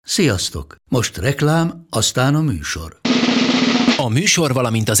Sziasztok! Most reklám, aztán a műsor. A műsor,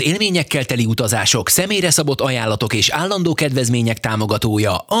 valamint az élményekkel teli utazások, személyre szabott ajánlatok és állandó kedvezmények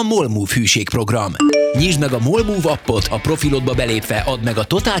támogatója a MOL Move hűségprogram. Nyisd meg a MOL Move appot, a profilodba belépve add meg a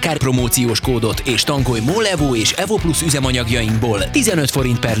Totalkár promóciós kódot és tankolj MOL Evo és Evo Plus üzemanyagjainkból 15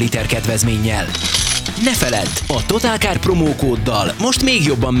 forint per liter kedvezménnyel. Ne feledd, a Totalkár promókóddal most még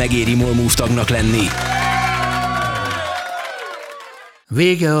jobban megéri MOL Move tagnak lenni.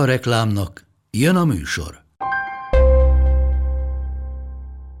 Vége a reklámnak, jön a műsor.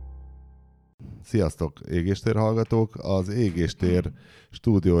 Sziasztok, Égéstér hallgatók! Az Égéstér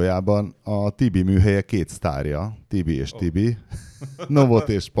stúdiójában a Tibi műhelye két sztárja, Tibi és Tibi, Novot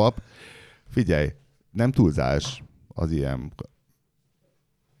és Pap. Figyelj, nem túlzás az ilyen.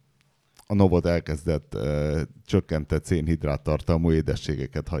 A Novot elkezdett csökkentett szénhidrát tartalmú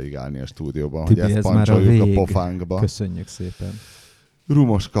édességeket haigálni a stúdióban, Tibi, hogy ezt pancsoljuk a pofánkba. Köszönjük szépen.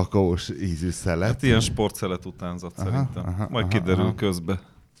 Rumos kakaós ízű szelet. Hát ilyen sportszelet utánzat szerintem. Majd kiderül közbe.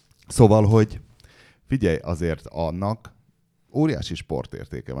 Szóval, hogy figyelj, azért annak óriási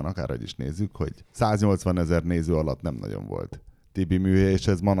sportértéke van, akárhogy is nézzük, hogy 180 000 néző alatt nem nagyon volt Tibi műhely, és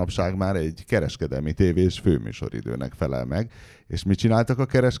ez manapság már egy kereskedelmi tévés főműsoridőnek felel meg. És mit csináltak a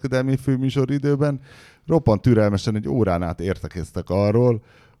kereskedelmi főműsoridőben? Roppant türelmesen egy órán át értekeztek arról,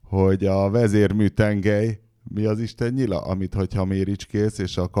 hogy a vezérmű tengely, mi az Isten nyila, amit hogyha méricskész,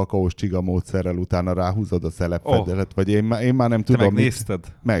 és a kakaós csiga módszerrel utána ráhúzod a szelepfedelet, vagy én már nem tudom. Te megnézted?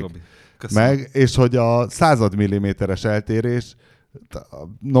 Meg, és hogy a 100 milliméteres eltérés,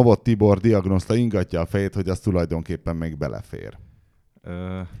 Novot Tibor diagnoszta ingatja a fejét, hogy az tulajdonképpen még belefér.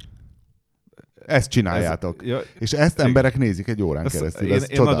 Ezt csináljátok. És ezt emberek nézik egy órán keresztül. Ez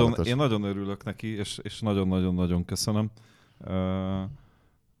csodálatos. Én nagyon örülök neki, és nagyon-nagyon-nagyon köszönöm.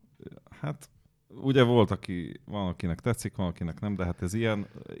 Hát ugye van akinek tetszik, van akinek nem, de hát ez ilyen.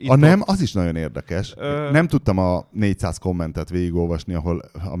 Nem, az is nagyon érdekes. Nem tudtam a 400 kommentet végigolvasni,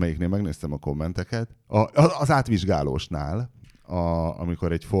 amelyiknél megnéztem a kommenteket. Az átvizsgálósnál,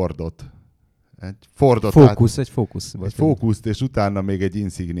 amikor egy Fordot egy fókuszt, és utána még egy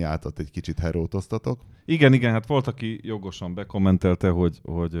insigniátot egy kicsit herótoztatok. Igen, hát volt, aki jogosan bekommentelte, hogy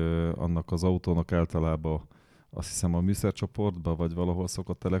annak az autónak általában azt hiszem a műszercsoportban, vagy valahol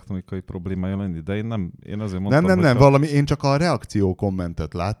szokott elektronikai problémája lenni, de én azért mondtam, nem, én csak a reakció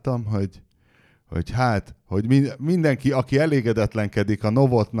kommentet láttam, hogy mindenki, aki elégedetlenkedik a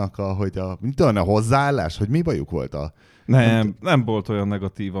Novotnak, a hozzáállás, hogy mi bajuk volt a... Nem volt olyan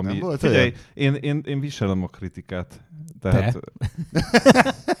negatív, ami... Nem volt figyelj, én viselem a kritikát. Tehát...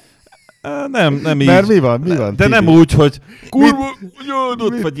 Nem így. Mert mi van? De Tibi? nem úgy, hogy kurva,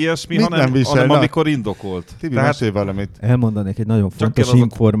 vagy ilyesmi, hanem amikor indokolt. Tibi, mesélj valamit. Elmondanék egy nagyon fontos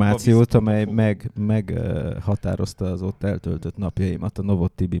információt, amely meghatározta az ott eltöltött napjaimat a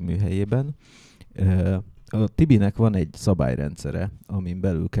Novot Tibi műhelyében. A Tibinek van egy szabályrendszere, amin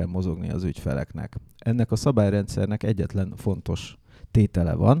belül kell mozogni az ügyfeleknek. Ennek a szabályrendszernek egyetlen fontos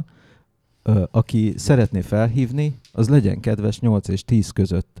tétele van. Aki szeretné felhívni, az legyen kedves 8 és 10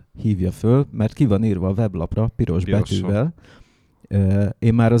 között hívja föl, mert ki van írva a weblapra piros betűvel.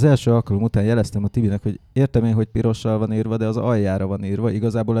 Én már az első alkalom után jeleztem a Tibinek, hogy értem én, hogy pirossal van írva, de az aljára van írva.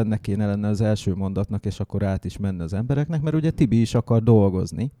 Igazából ennek kéne lenne az első mondatnak, és akkor át is menne az embereknek, mert ugye Tibi is akar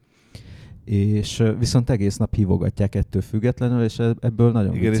dolgozni. És viszont egész nap hívogatják ettől függetlenül, és ebből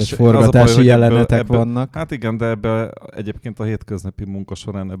nagyon vicces forgatási jelenetek vannak. Hát igen, de ebből egyébként a hétköznapi munka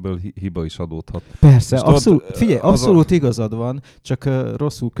során ebből hiba is adódhat. Persze, abszolút igazad van, csak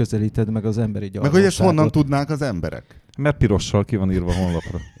rosszul közelíted meg az emberi gyarlóságot. Meg hogy ezt honnan tudnák az emberek? Mert pirossal ki van írva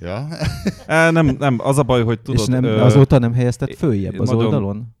honlapra. Ja? Nem, az a baj, hogy tudod... És azóta nem helyezted följebb az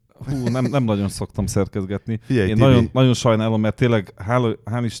oldalon? Nem nagyon szoktam szerkezgetni. Figyelj, én nagyon sajnálom, mert tényleg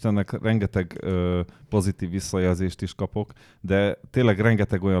hál' Istennek rengeteg pozitív visszajelzést is kapok, de tényleg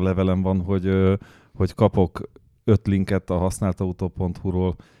rengeteg olyan levelem van, hogy kapok 5 linket a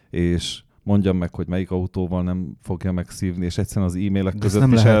használtautó.hu-ról, és mondjam meg, hogy melyik autóval nem fogja megszívni, és egyszerűen az e-mailek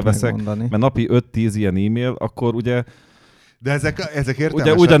között is elveszek, megmondani. Mert napi 5-10 ilyen e-mail, akkor ugye... De ezek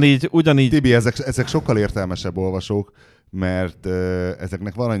értelmesek. Ugyanígy. Tibi, ezek sokkal értelmesebb olvasók, mert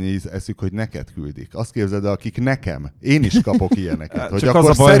ezeknek van annyi eszük, hogy neked küldik. Azt képzeld el, akik nekem. Én is kapok ilyeneket. Hogy csak akkor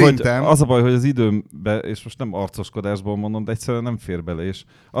az a baj, szerintem... az a baj, hogy az időmbe, és most nem arcoskodásból mondom, de egyszerűen nem fér bele, és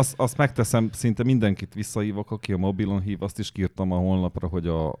azt megteszem, szinte mindenkit visszahívok, aki a mobilon hív, azt is kírtam a honlapra, hogy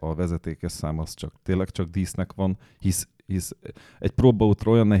a vezetékes szám az tényleg csak dísznek van, hisz egy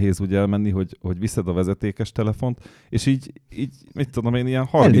próbaútra olyan nehéz úgy elmenni, hogy viszed a vezetékes telefont, és így mit tudom én, ilyen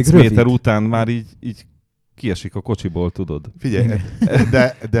 30 méter után már így kiesik a kocsiból, tudod. Figyelj,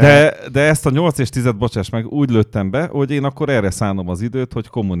 de ezt a 8 és 10, bocsáss meg, úgy lőttem be, hogy én akkor erre szánom az időt, hogy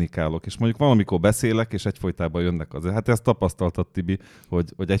kommunikálok. És mondjuk valamikor beszélek, és egyfolytában jönnek az. Hát ezt tapasztaltad, Tibi,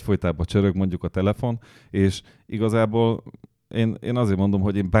 hogy egyfolytában csörög mondjuk a telefon, és igazából én azért mondom,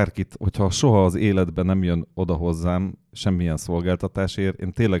 hogy én bárkit, hogyha soha az életben nem jön oda hozzám semmilyen szolgáltatásért,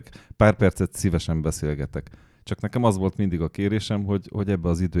 én tényleg pár percet szívesen beszélgetek. Csak nekem az volt mindig a kérésem, hogy ebbe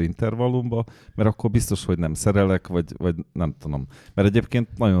az időintervallumba, mert akkor biztos, hogy nem szerelek, vagy nem tudom. Mert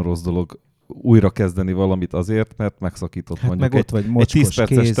egyébként nagyon rossz dolog újra kezdeni valamit azért, mert megszakított hát mondjuk meg ott vagy egy 10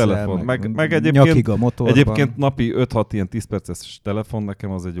 perces kézzel, telefon. Meg egyébként napi 5-6 ilyen 10 perces telefon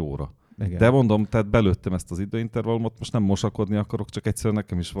nekem az egy óra. Igen. De mondom, tehát belőttem ezt az időintervallumot, most nem mosakodni akarok, csak egyszerűen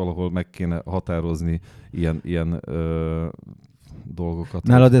nekem is valahol meg kéne határozni ilyen dolgokat.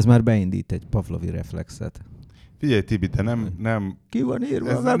 Nálad ez már beindít egy Pavlovi reflexet. Figyelj, Tibi, te nem Ki van írva?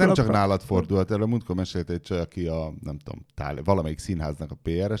 Ez nem csak nálad fordulhat el. A múltkor mesélt egy csaj, aki nem tudom, valamelyik színháznak a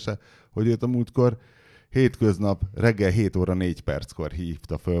PR-ese, hogy őt a múltkor hétköznap reggel 7 óra 4 perckor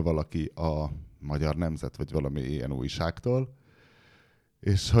hívta föl valaki a Magyar Nemzet, vagy valami ilyen újságtól,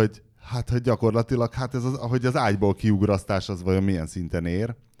 és hogy gyakorlatilag, hogy az ágyból kiugrasztás az vajon milyen szinten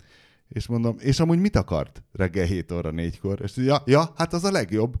ér. És mondom, és amúgy mit akart reggel 7 óra 4-kor? És hát az a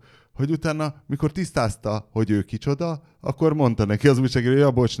legjobb, hogy utána, mikor tisztázta, hogy ő kicsoda, akkor mondta neki az újságíró,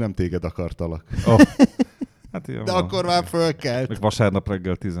 hogy bocs, nem téged akartalak. Oh. Hát de van. Akkor már fölkelt. Meg vasárnap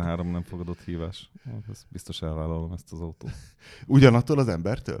reggel 13 nem fogadott hívás. Ezt biztos elvállalom ezt az autót. Ugyanattól az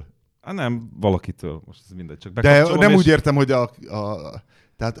embertől? Hát nem, valakitől. Most ez mindegy. Csak de nem úgy értem, hogy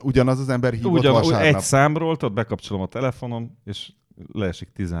tehát ugyanaz az ember hívott vasárnap. Egy számról, tehát bekapcsolom a telefonom, és leesik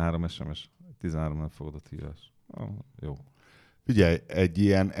 13 SMS. 13 nem fogadott hívás. Jó. Figyelj, egy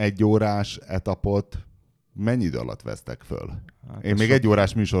ilyen 1 órás etapot mennyi idő alatt vesztek föl? Hát én még 1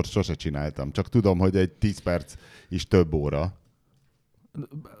 órás műsort sose csináltam, csak tudom, hogy egy 10 perc is több óra.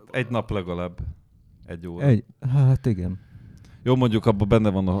 Egy nap legalább 1 óra. Hát igen. Jó, mondjuk abban benne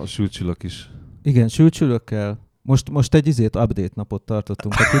van a sülcsülök is. Igen, sülcsülökkel. Most egy update napot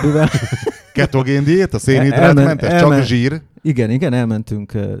tartottunk a Tibivel. Ketogén diét, a szénhidrátmentes, csak zsír. Igen,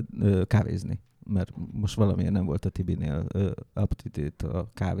 elmentünk kávézni, mert most valamiért nem volt a Tibinél update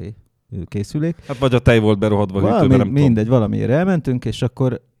a kávé készülék. Hát vagy a tej volt berohadva a hűtőben, nem mindegy, tudom. Valamiért elmentünk, és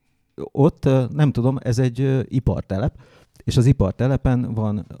akkor ott, nem tudom, ez egy ipartelep, és az ipartelepen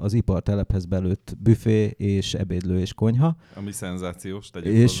van az ipartelephez belőtt büfé és ebédlő és konyha. Ami szenzációs.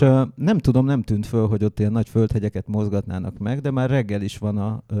 És nem tudom, nem tűnt föl, hogy ott ilyen nagy földhegyeket mozgatnának meg, de már reggel is van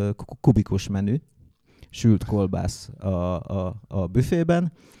a kubikus menü, sült kolbász a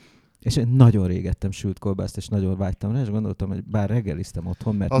büfében, és én nagyon rég ettem sült kolbászt, és nagyon vágytam rá, és gondoltam, hogy bár reggeliztem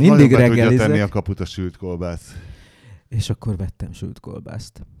otthon, mert az mindig reggelizek. Az tenni a kaput a sült kolbász. És akkor vettem sült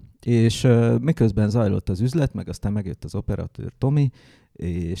kolbászt. És miközben zajlott az üzlet, meg aztán megjött az operatőr Tomi,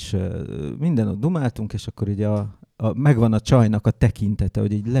 és minden ott dumáltunk, és akkor így megvan a csajnak a tekintete,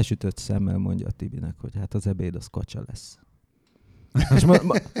 hogy így lesütött szemmel mondja a Tibinek, hogy hát az ebéd az kacsa lesz. És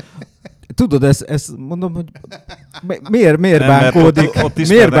tudod, ezt mondom, hogy miért bánkódik? Ott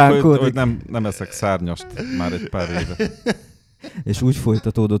miért bánkódik? Hogy nem eszek szárnyast már egy pár éve. És úgy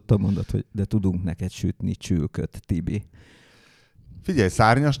folytatódott a mondat, hogy de tudunk neked sütni csülköt, Tibi. Figyelj,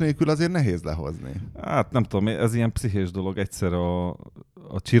 szárnyas nélkül azért nehéz lehozni. Hát nem tudom, ez ilyen pszichés dolog. Egyszer a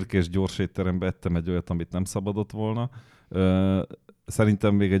csirkés gyorsétterembe ettem egy olyat, amit nem szabadott volna.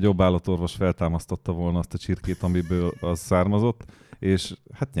 Szerintem még egy jobb állatorvos feltámasztotta volna azt a csirkét, amiből az származott, és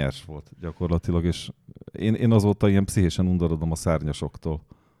hát nyers volt gyakorlatilag, és én azóta ilyen pszichésen undorodom a szárnyasoktól.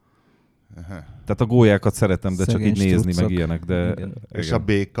 Aha. Tehát a gólyákat szeretem, de szegény csak így nézni, meg ilyenek. De és a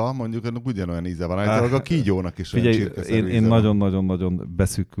béka, mondjuk annak ugyanolyan íze van. Hát, a kígyónak is olyan csirkeszerű én nagyon-nagyon-nagyon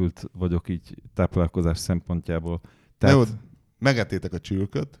beszűkült vagyok így táplálkozás szempontjából. Tehát... Jó, megettétek a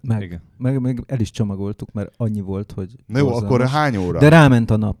csülköt. Meg el is csomagoltuk, mert annyi volt, hogy... Na jó, akkor hány óra? De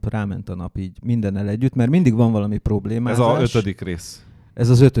ráment a nap így mindennel együtt, mert mindig van valami problémázás. Ez a 5. rész. Ez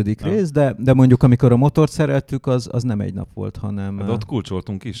az 5. rész, de mondjuk amikor a motort szereltük, az nem egy nap volt, hanem... De ott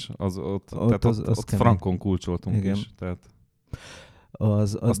kulcsoltunk is. Ott frankon kulcsoltunk is. Tehát...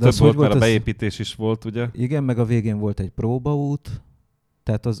 Az több volt, mert a beépítés is volt, ugye? Igen, meg a végén volt egy próbaút,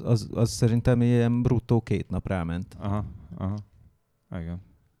 tehát az szerintem ilyen bruttó 2 nap ráment. Aha. Igen.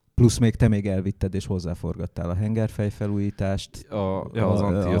 Plusz még te még elvitted és hozzáforgattál a hengerfej felújítást. Az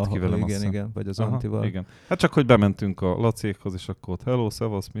Anti jött ki velem. Igen, vagy az Antival. Igen. Hát csak, hogy bementünk a Lacékhoz, és akkor ott hello,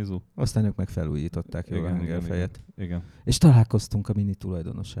 szevasz, mizu. Aztán ők meg felújították a hengerfejet. Igen. És találkoztunk a mini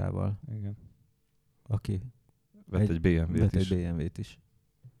tulajdonosával. Igen. Aki vett egy BMW-t is. BMW-t is.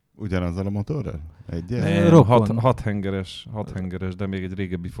 Ugyanazzal a motorral? Hat hengeres, de még egy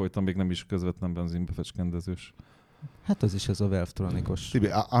régebbi folytam, még nem is közvetlen benzinbefecskendezős. Hát az is ez a Valvetronicos. Tibi,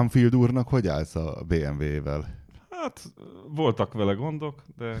 Anfield úrnak hogy állsz a BMW-vel? Hát voltak vele gondok,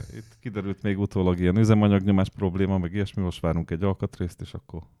 de itt kiderült még utólag ilyen üzemanyagnyomás probléma, meg ilyesmi, most várunk egy alkatrészt, és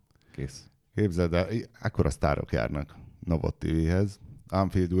akkor kész. Képzeld el, ekkora sztárok járnak Novot TV-hez.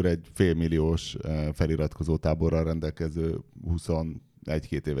 Anfield úr egy félmilliós feliratkozó táborral rendelkező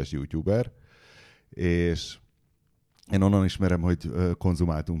 21-2 éves youtuber, és én onnan ismerem, hogy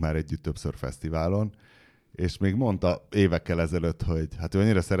konzumáltunk már együtt többször fesztiválon, és még mondta évekkel ezelőtt, hogy hát ő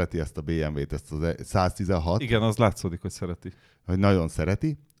annyira szereti ezt a BMW-t, ezt a 116. Igen, az látszódik, hogy szereti. Hogy nagyon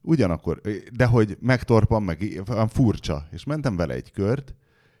szereti. Ugyanakkor, de hogy megtorpan, meg furcsa. És mentem vele egy kört,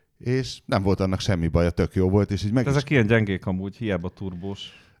 és nem volt annak semmi baja, tök jó volt. És így meg ezek ilyen gyengék amúgy, hiába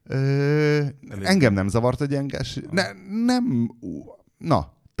turbós. Engem nem zavart a gyenges.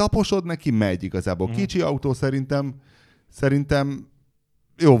 Na, taposod neki, megy igazából. Kicsi autó szerintem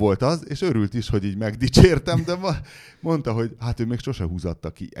jó volt az, és örült is, hogy így megdicsértem, de mondta, hogy hát ő még sose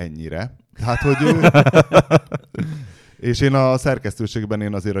húzatta ki ennyire. Hát, hogy ő... És én a szerkesztőségben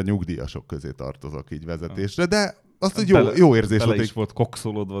én azért a nyugdíjasok közé tartozok így vezetésre, de azt, hogy jó érzés volt. Is volt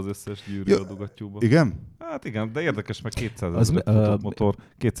kokszolódva az összes gyűrű a dugattyúba. Igen? Hát igen, de érdekes, meg 200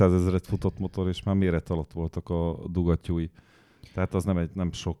 000 futott motor, és már méret alatt voltak a dugattyúi. Tehát az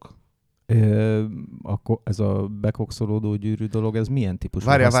nem sok. Ez a bekokszolódó gyűrű dolog, ez milyen típusú?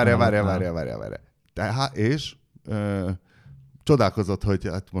 Várjál. És csodálkozott, hogy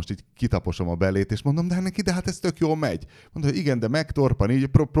hát most így kitaposom a belét, és mondom, de hát ez tök jól megy. Mondta, hogy igen, de megtorpan, így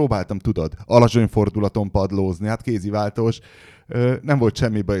próbáltam, tudod, alacsony fordulaton padlózni, hát kéziváltós, nem volt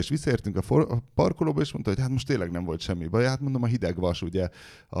semmi baj, és visszaértünk a parkolóba, és mondta, hogy hát most tényleg nem volt semmi baj. Hát mondom, a hideg vas ugye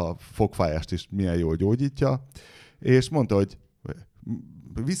a fogfájást is milyen jól gyógyítja, és mondta, hogy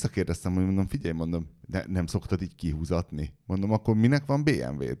visszakérdeztem, hogy mondom, figyelj, nem szoktad így kihúzatni? Mondom, akkor minek van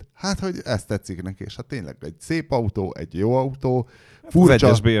BMW-d? Hát, hogy ezt tetszik neki, és hát tényleg egy szép autó, egy jó autó, furcsa. Az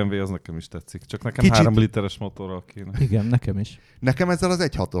egyes BMW az nekem is tetszik, csak nekem kicsit... 3 literes motorral kéne. Igen, nekem is. Nekem ezzel az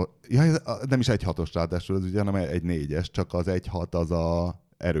 1.6, nem is 1.6-os ráadásul, ez ugye, hanem egy 4-es, csak az 1.6 az a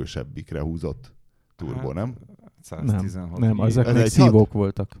erősebbikre húzott turbo, nem? 116. Nem, ezek még szívók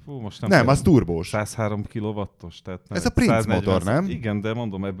voltak. Fú, most nem az turbós. 103 kW-os. Tehát ez a Prince 140, motor, nem? Igen, de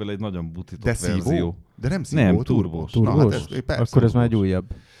mondom, ebből egy nagyon butított verzió. Szívó? De nem szívó, nem, turbós. Turbós? Hát persze, akkor ez már egy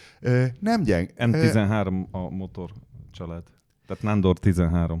újabb. Nem gyeng. M13 a motor család. Tehát Nandor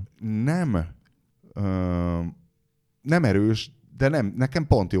 13. Nem erős, de nekem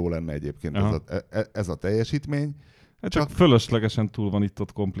pont jó lenne egyébként ez a teljesítmény. Csak fölöslegesen túl van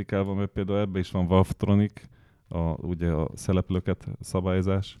itt komplikálva, mert például ebbe is van Valvetronic, ugye a szereplőket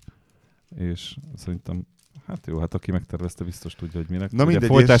szabályozás, és szerintem, hát jó, hát aki megtervezte, biztos tudja, hogy minek. Na, ugye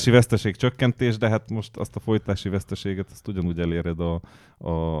folytási veszteség csökkentés, de hát most azt a folytási veszteséget azt ugyanúgy eléred a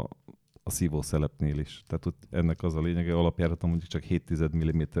szívószelepnél is. Tehát ott ennek az a lényege, alapjáraton mondjuk csak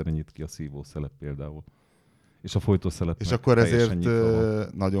 0,7 mm-re nyit ki a szívószelep például. És a folytószelep. És akkor ezért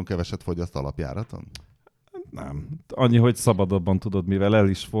nagyon keveset fogyaszt alapjáraton? Nem. Annyi, hogy szabadabban tudod, mivel el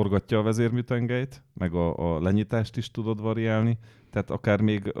is forgatja a vezérműtengelyt, meg a lenyítást is tudod variálni, tehát akár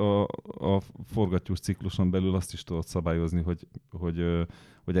még a forgattyús cikluson belül azt is tudod szabályozni, hogy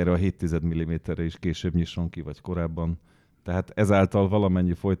erre a 0,7 mm-re is később nyisson ki, vagy korábban. Tehát ezáltal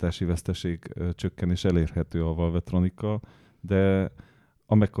valamennyi folytási veszteség csökkenés elérhető a Valvetronikkal, de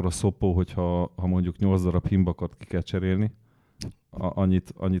amekkora szopó, hogyha mondjuk 8 darab himbakat ki kell cserélni,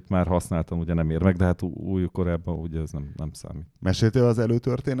 annyit már használtam, ugye nem ér meg, de hát új korábban ugye ez nem számít. Meséltél az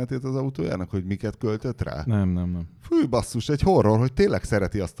előtörténetét az autójának, hogy miket költött rá? Nem. Fű, basszus, egy horror, hogy tényleg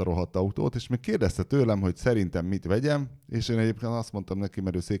szereti azt a rohadt autót, és még kérdezte tőlem, hogy szerintem mit vegyem, és én egyébként azt mondtam neki,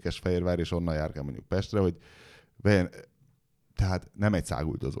 mert ő Székesfehérvár, és onnan járkál mondjuk Pestre, hogy tehát nem egy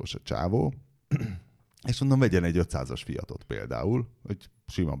száguldozós a csávó, és mondom, vegyen egy 500-as Fiatot például, hogy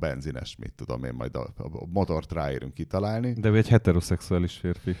sima benzines, mit tudom én, majd a motort ráérünk kitalálni. De ő egy heteroszexuális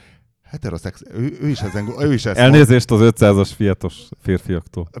férfi. Ő is ezt elnézést az 500-as Fiatos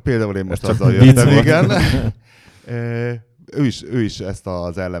férfiaktól. Például én most azzal jöttem, igen. ő is ezt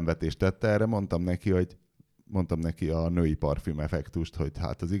az ellenvetést tette, erre mondtam neki a női parfüm effektust, hogy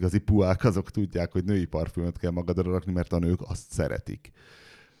hát az igazi puák azok tudják, hogy női parfümöt kell magadra rakni, mert a nők azt szeretik.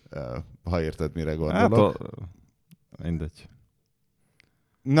 Ha érted, mire gondolok. Hát mindegy.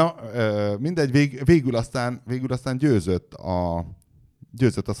 Na, mindegy, végül aztán győzött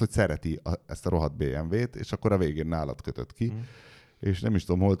az, hogy szereti ezt a rohadt BMW-t, és akkor a végén nálad kötött ki. És nem is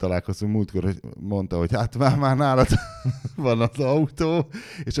tudom, hol találkoztunk, múltkor hogy mondta, hogy hát már nálad van az autó,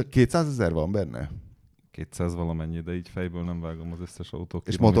 és a 200 000 van benne? 200 valamennyi, de így fejből nem vágom az összes autó.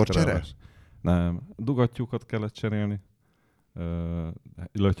 És motorcsere? Nem. Dugattyúkat kellett cserélni.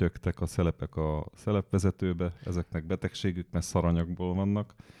 Lötyögtek a szelepek a szelepvezetőbe, ezeknek betegségük, mert szaranyagból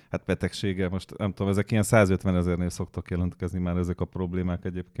vannak. Hát betegsége, most nem tudom, ezek ilyen 150 000-nél szoktak jelentkezni már ezek a problémák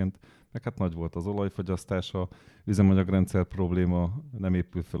egyébként. Meg hát nagy volt az olajfogyasztása, üzemanyagrendszer probléma, nem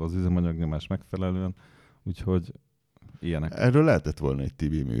épül fel az üzemanyagnyomás megfelelően, úgyhogy ilyenek. Erről lehetett volna egy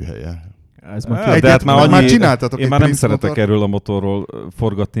Tibi műhelye. Ez már csináltatok én egy már nem Prince szeretek motort? erről a motorról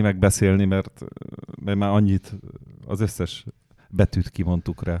forgatni, meg beszélni, mert már annyit, az összes betűt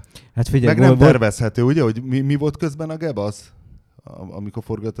kimondtuk rá. Hát figyelj, meg nem tervezhető, ugye, hogy mi volt közben a gebasz? Amikor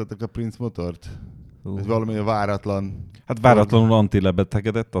forgattatok a Prince motort? Hogy valami váratlan... Hát váratlanul Antti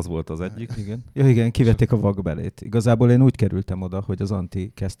lebetegedett, az volt az egyik. Igen. Ja, igen, kivették a vakbelét. Igazából én úgy kerültem oda, hogy az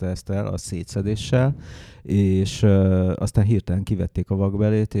Antti kezdte ezt el a szétszedéssel, és aztán hirtelen kivették a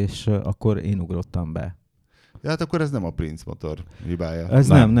vakbelét, és akkor én ugrottam be. Ja, hát akkor ez nem a Prince motor hibája. Ez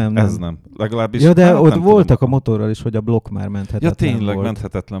nem. Ez nem. Legalábbis... Ja, de hát ott voltak tudom. a motorral is, hogy a blokk már menthetetlen Ja, tényleg volt.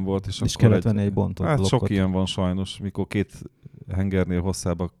 menthetetlen volt. És akkor kellett venni egy bontott hát blokkot. sok ilyen van sajnos, mikor két hengernél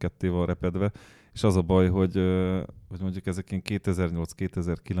hosszába ketté van repedve, és az a baj, hogy mondjuk ezek ilyen 2008,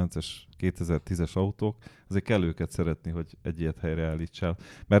 2009-es, 2010-es autók, azért kell őket szeretni, hogy egy ilyet helyreállítsál.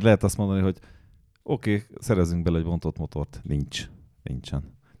 Mert lehet azt mondani, hogy oké, szerezzünk bele egy bontott motort.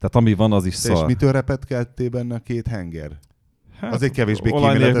 Nincsen. Tehát ami van, az is szar. És mitől repedkeltél benne a két henger? Hát, azért kevésbé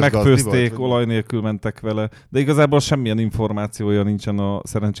olaj kíméletes megfőzték, gazdi volt? olaj nélkül mentek vele, de igazából semmilyen információja nincsen a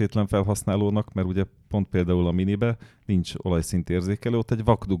szerencsétlen felhasználónak, mert ugye pont például a Minibe nincs olajszintérzékelő, ott egy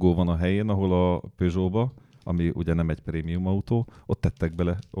vakdugó van a helyén, ahol a Peugeotba, ami ugye nem egy prémium autó, ott tettek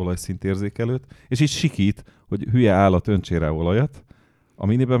bele olajszintérzékelőt, és így sikít, hogy hülye állat öntse rá olajat, a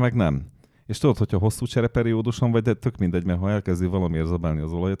Minibe meg nem. És tudod, hogyha hosszú csereperióduson vagy, de tök mindegy, mert ha elkezdi valamiért zabálni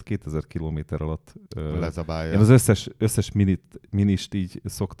az olajat, 2000 kilométer alatt lezabálja. Én az összes minist így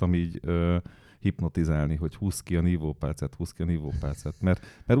szoktam így hipnotizálni, hogy húzz ki a nívópálcát, mert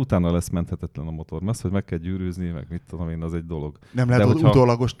utána lesz menthetetlen a motor. Mert az, hogy meg kell gyűrűzni, meg mit tudom én, az egy dolog. Nem lehet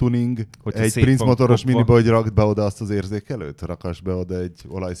utólagos tuning egy Prince motoros Miniba, hogy rakd be oda azt az érzékelőt? Rakass be oda egy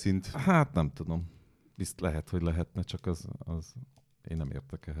olajszint? Hát nem tudom. Bizt lehet, hogy lehetne, csak az én nem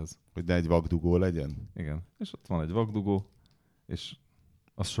értek ehhez. Hogy ne egy vakdugó legyen? Igen. És ott van egy vakdugó, és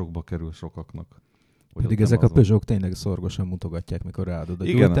az sokba kerül sokaknak. Pedig ezek a Peugeot tényleg szorgosan mutogatják, mikor ráadod a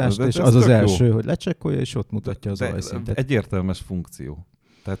igen, gyújtást, és ez az első, jó. hogy lecsekkolja, és ott mutatja az olajszintet. Egy értelmes funkció.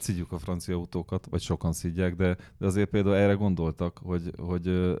 Tehát szidjuk a francia autókat, vagy sokan szidják, de azért például erre gondoltak,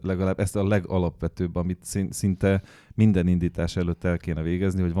 hogy legalább ezt a legalapvetőbb, amit szinte minden indítás előtt el kéne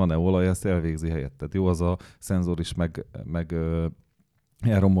végezni, hogy van-e olaj, ezt elvégzi helyetted. Jó, az a szenzor is meg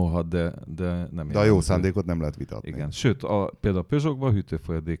elromolhat, de nem. De a jó szándékot nem lehet vitatni. Igen. Sőt, például a Peugeotban a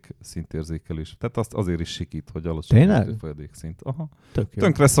hűtőfolyadék szintérzékelés. Tehát azt azért is sikít, hogy alacsony a hűtőfolyadék szint. Aha.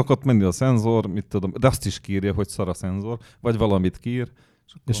 Tönkre szokott menni a szenzor, mit tudom, de azt is kírja, hogy szar a szenzor, vagy valamit kír.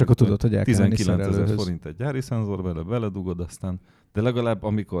 És akkor tudod, hogy el kell 19 000 forint egy gyári szenzor, beledugod aztán, de legalább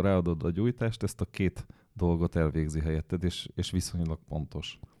amikor ráadod a gyújtást, ezt a két dolgot elvégzi helyetted, és viszonylag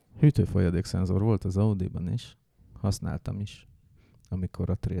pontos. Hűtőfolyadék szenzor volt az Audiban is. Használtam is, amikor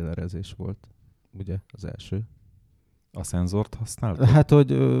a trailerezés volt, ugye, az első. A szenzort használtad? Hát,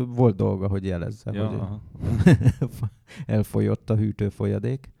 hogy volt dolga, hogy jelezze, ja, hogy elfolyott a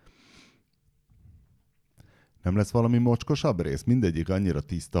hűtőfolyadék. Nem lesz valami mocskosabb rész? Mindegyik annyira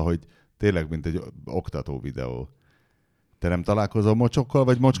tiszta, hogy tényleg mint egy oktató videó. Te nem találkozol mocsokkal,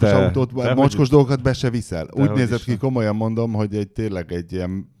 vagy mocskos autót, vagy mocskos dolgokat be se viszel? Úgy nézett ki, komolyan mondom, hogy tényleg egy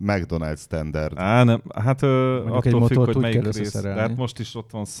ilyen McDonald's standard. Nem, hát attól függ, hogy melyik rész. De hát most is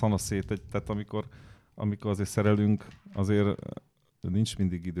ott van szanaszét, tehát amikor azért szerelünk, azért nincs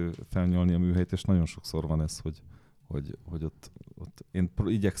mindig idő felnyolni a műhelyt, és nagyon sokszor van ez, hogy ott én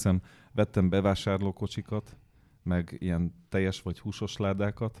igyekszem, vettem bevásárlókocsikat, meg ilyen teljes vagy húsos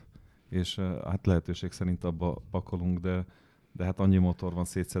ládákat, és hát lehetőség szerint abba pakolunk, de hát annyi motor van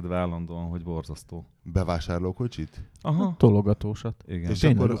szétszedve állandóan, hogy borzasztó. Bevásárlókocsit? Aha. Tologatósat. Igen. És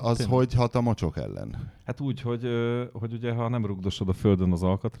tényleg, akkor az hogy hat a mocsok ellen? Hát úgy, hogy ugye ha nem rugdosod a földön az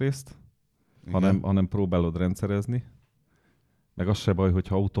alkatrészt, hanem próbálod rendszerezni, meg az se baj,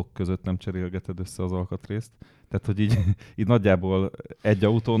 hogyha autók között nem cserélgeted össze az alkatrészt. Tehát, hogy így nagyjából egy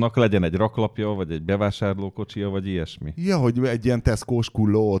autónak legyen egy raklapja, vagy egy bevásárlókocsia, vagy ilyesmi. Ja, hogy egy ilyen Tesco-s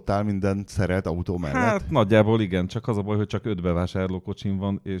kulló ott áll minden szeret autó mellett? Hát nagyjából igen, csak az a baj, hogy csak 5 bevásárlókocsim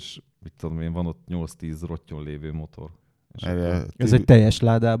van, és mit tudom én, van ott 8-10 rottyon lévő motor. Ez egy teljes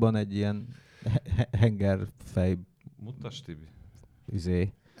ládában egy ilyen hengerfej... Mutasd,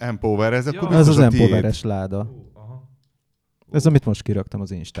 Tibi. Empower, ez akkor az Empoweres láda. Ez, amit most kiraktam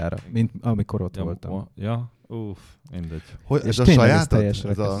az Instára, mint amikor ott voltam. Ja, mindegy. Hogy, ez a saját?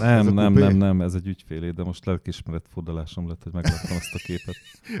 Nem, ez egy ügyfélé, de most lelkiismeret fordulásom lett, hogy megláttam azt a képet.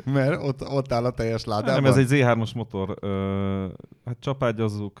 Mert ott áll a teljes ládában? Nem, ez egy Z3-as motor. Hát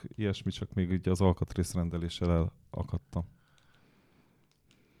csapágyazzuk, ilyesmi, csak még így az alkatrészrendeléssel elakadtam.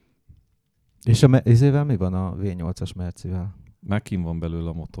 És ezével mi van a V8-as Mercivel? Már kin van belőle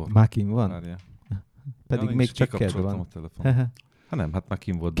a motor. Már kin van? Várjál. Pedig ja, még csak kedve van. Nem, hát már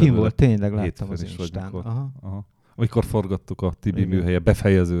kin volt belőle. Kin volt, tényleg láttam az Instán. Amikor forgattuk a Tibi műhelye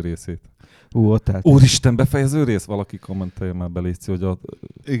befejező részét. Ott Úristen, befejező rész? Valaki kommentelje már belétszi, hogy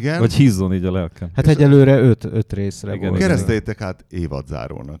igen? Vagy hízzon így a lelkem. Hát egyelőre 5 részre volt. Kereszteljétek át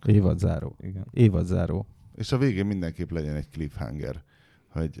évadzárónak. Évadzáró. Igen. Évadzáró. És a végén mindenképp legyen egy cliffhanger,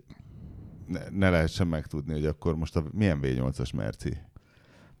 hogy ne lehessen megtudni, hogy akkor most milyen V8-as Merci?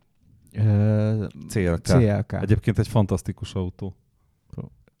 CLK. Egyébként egy fantasztikus autó.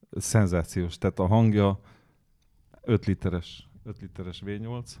 Szenzációs. Tehát a hangja 5 literes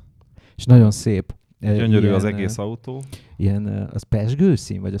V8. És nagyon szép. Gyönyörű az egész autó. Ilyen, az pezsgő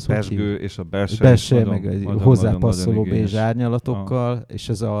szín? Vagy az pezsgő, és a belső meg hozzápasszoló bézs árnyalatokkal, és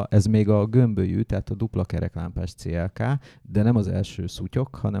ez még a gömbölyű, tehát a dupla kereklámpás CLK, de nem az első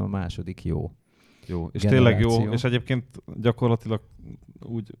szutyok, hanem a második jó. Jó, és tényleg jó, és egyébként gyakorlatilag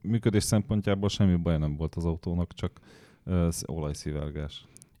úgy működés szempontjából semmi baj nem volt az autónak, csak olajszivárgás.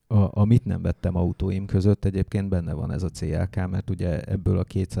 Amit nem vettem autóim között, egyébként benne van ez a CLK, mert ugye ebből a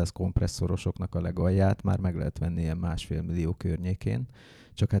 200 kompresszorosoknak a legalját már meg lehet venni ilyen 1,5 millió környékén,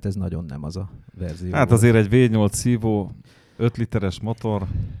 csak hát ez nagyon nem az a verzió. Hát azért egy V8 szívó, 5 literes motor.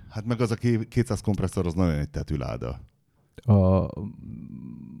 Hát meg az a 200 kompresszor, az nagyon egy tetűláda.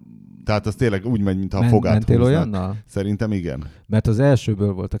 Tehát az tényleg úgy megy, mintha a fogát mentél olyannal? Szerintem igen. Mert az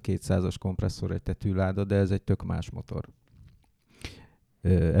elsőből volt a 200-as kompresszor egy tetűláda, de ez egy tök más motor.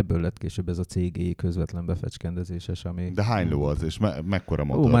 Ebből lett később ez a CGI közvetlen befecskendezéses, ami... De hány ló az, és mekkora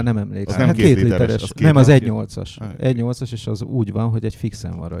motor? Már nem emlékszem. Az nem 2 literes. Nem, az 1.8-as. 1.8-as, és az úgy van, hogy egy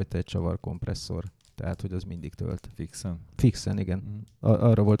fixen van rajta egy csavarkompresszor. Tehát, hogy az mindig tölt. Fixen, igen.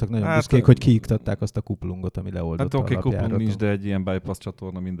 Arra voltak nagyon büszkék, hogy kiiktatták azt a kuplungot, ami leoldotta a lapjáratot. Kuplung nincs, de egy ilyen bypass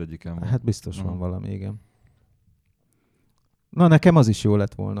csatorna mindegyiken van. Hát biztos van valami, igen. Na, nekem az is jó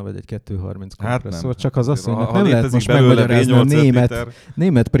lett volna, vagy egy 230 kompresszor, hát csak az azt mondja, hogy nem lehet most megmagyarázni a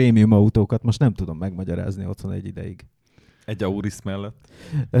német prémium autókat, most nem tudom megmagyarázni otthon egy ideig. Egy Auris mellett?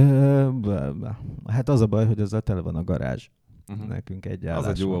 Hát az a baj, hogy ezzel tele van a garázs. Nekünk egy állás. Az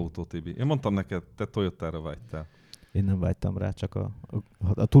egy jó autó, Tibi. Én mondtam neked, te Toyotára vágytál. Én nem vágytam rá, csak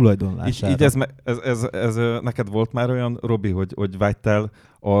a tulajdonlására. Így ez neked volt már olyan, Robi, hogy vágytál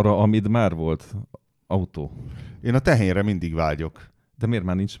arra, amit már volt autó? Én a tehénre mindig vágyok. De miért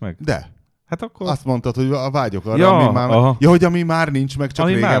már nincs meg? De. Hát akkor... Azt mondtad, hogy vágyok arra, ami már... Ja, hogy ami már nincs meg, csak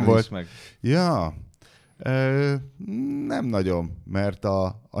ami régen volt. Meg. Ja. Nem nagyon, mert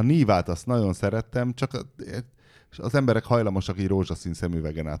a Nívát azt nagyon szerettem, csak az emberek hajlamosak így rózsaszín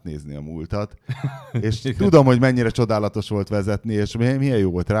szemüvegen átnézni a múltat. És tudom, hogy mennyire csodálatos volt vezetni, és milyen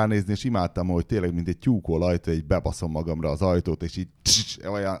jó volt ránézni, és imádtam, hogy tényleg, mint egy tyúkol ajtó, így bebaszom magamra az ajtót, és így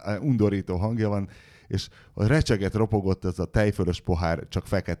olyan undorító hangja van, és a recseget ropogott ez a tejfölös pohár, csak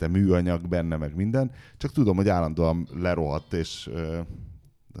fekete műanyag benne, meg minden, csak tudom, hogy állandóan lerohadt, és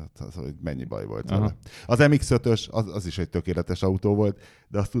hogy mennyi baj volt vele. Az MX-5-ös, az is egy tökéletes autó volt,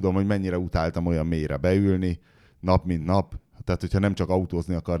 de azt tudom, hogy mennyire utáltam olyan mélyre beülni, nap mint nap. Tehát, hogyha nem csak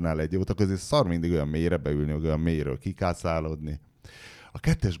autózni akarnál egy jót, akkor azért szar mindig olyan mélyre beülni, olyan mélyről kikászálódni. A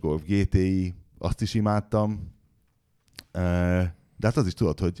 2-es Golf GTI, azt is imádtam, de hát az is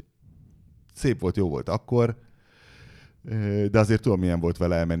tudod, hogy szép volt, jó volt akkor, de azért tudom, milyen volt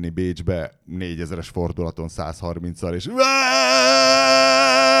vele elmenni Bécsbe 4000-es fordulaton 130-szal, és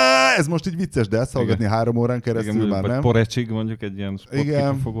ez most így vicces, de ezt hallgatni 3 órán keresztül igen, már vagy nem. Porecsig mondjuk egy ilyen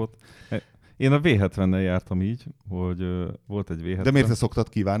sportkipufogót. Én a V70-nel jártam így, hogy volt egy V70. De miért te szoktad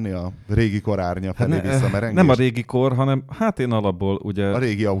kívánni a régi kor árnya felé visszamerengést? Nem a régi kor, hanem hát én alapból ugye... A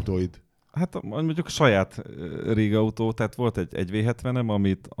régi autóid. Hát mondjuk saját régi autó, tehát volt egy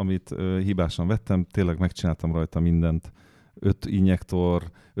V70-em, amit hibásan vettem, tényleg megcsináltam rajta mindent. 5 injektor,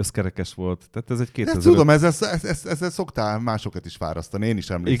 összkerekes volt, tehát ez egy 2000... Tudom, ezzel szoktál másokat is fárasztani, én is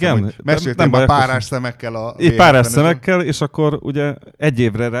emlékszem, igen, hogy meséltem a párás szemekkel a V70-en. Párás szemekkel, és akkor ugye egy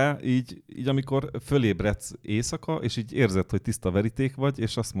évre rá, így amikor fölébredsz éjszaka, és így érzed, hogy tiszta veríték vagy,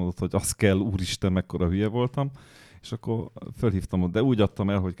 és azt mondod, hogy az kell, úristen, mekkora hülye voltam, és akkor fölhívtam, de úgy adtam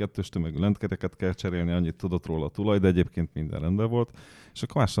el, hogy 2-es tömegű lentkereket kell cserélni, annyit tudott róla a tulaj, de egyébként minden rendben volt. És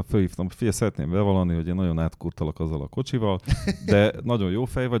akkor másnap fölhívtam, hogy figyelj, szeretném bevallani, hogy én nagyon átkurtalak azzal a kocsival, de nagyon jó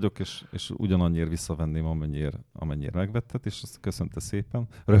fej vagyok, és ugyanannyiért visszavenném, amennyire megvetted, és azt köszönte szépen.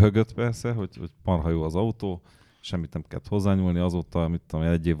 Röhögött persze, hogy marha jó az autó, semmit nem kellett hozzányúlni, azóta, amit tudom,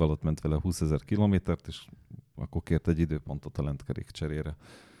 1 év alatt ment vele 20 000 kilométert, és akkor kért egy időpontot a lentkerék cserére.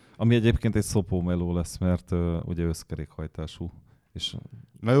 Ami egyébként egy szopómeló lesz, mert ugye összkerékhajtású. És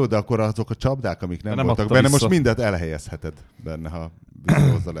na jó, de akkor azok a csapdák, amik nem voltak benne, most mindet elhelyezheted benne, ha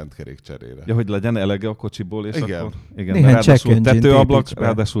visszahozza a lentkerék cserére. Ja, hogy legyen elege a kocsiból, és igen. Akkor... Igen, ráadásul tetőablak,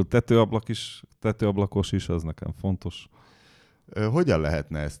 tetőablakos is, az nekem fontos. Hogyan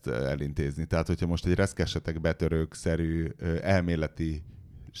lehetne ezt elintézni? Tehát, hogyha most egy reszkesetek betörők-szerű elméleti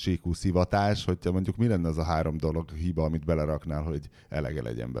síkú szivatás, hogyha mondjuk mi lenne az a 3 dolog hiba, amit beleraknál, hogy elege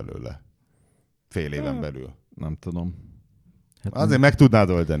legyen belőle? Fél éven belül. Nem tudom. Hát azért meg tudnád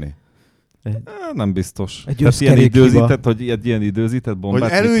oldani. Nem biztos. Egy ilyen időzített bombát.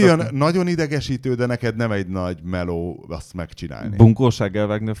 Hogy előjön nagyon idegesítő, de neked nem egy nagy meló azt megcsinálni. Bunkóság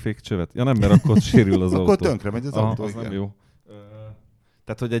elvágni a fékcsövet? Ja nem, mert akkor sérül az autó. Akkor tönkre megy az autó. Az nem jó.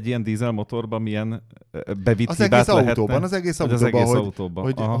 Tehát, hogy egy ilyen dízelmotorban milyen bevitt az hibát egész lehetne? autóban, az egész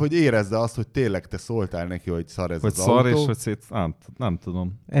autóban, hogy érezze azt, hogy tényleg te szóltál neki, hogy szar ez hogy az autó. Hogy szar és hogy szét... Nem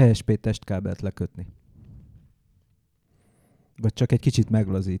tudom. ESP testkábelt lekötni. Vagy csak egy kicsit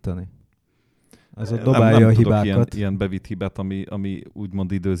meglazítani. Az ott dobálja nem a hibákat. Tudok ilyen bevitt hibát, ami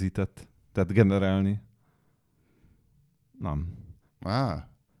úgymond időzített. Tehát generálni. Nem.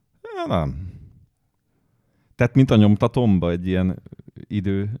 Nem. Tehát mint a nyomtatomba egy ilyen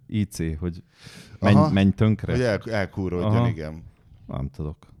IC, hogy menj tönkre. Hogy elkúródjon, igen. Nem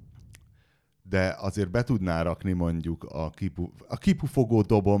tudok. De azért be tudnál rakni mondjuk a kipufogó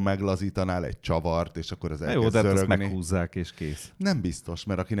dobon meglazítanál egy csavart, és akkor az elkezd zörögni. Jó, de ezt meghúzzák, és kész. Nem biztos,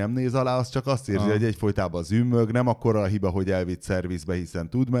 mert aki nem néz alá, az csak azt érzi, hogy egyfolytában zümmög, nem akkora a hiba, hogy elvitt szervizbe, hiszen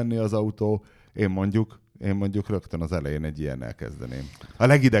tud menni az autó. Én mondjuk rögtön az elején egy ilyennel kezdeném. A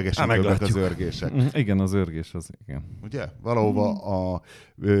legidegesítőbbek az örgések. Igen, az örgés az, igen. Ugye? Valahova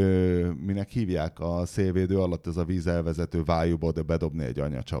minek hívják a szélvédő alatt, ez a vízelvezető vájúba, de bedobni egy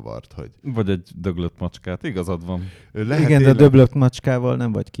anyacsavart, hogy... Vagy egy döglött macskát, igazad van. Igen, de a döglött macskával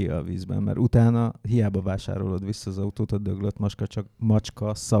nem vagy ki a vízben, mert utána hiába vásárolod vissza az autót, a döglött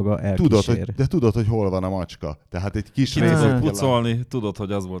macska szaga elkísér. Tudod, hogy hol van a macska. Tehát egy kis részt pucolni, tudod,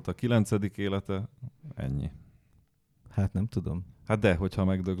 hogy az volt a 9. élete. Ennyi. Hát nem tudom. Hát de, hogyha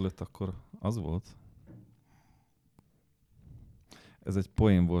megdöglött, akkor az volt. Ez egy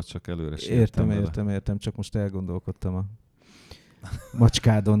poén volt, csak előre Értem, csak most elgondolkodtam a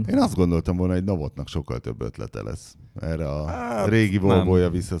macskádon. Én azt gondoltam volna, hogy Novotnak sokkal több ötlete lesz erre a régi Volvo-ja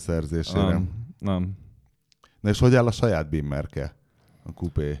visszaszerzésére. Nem. Na és hogy áll a saját bimmerke? A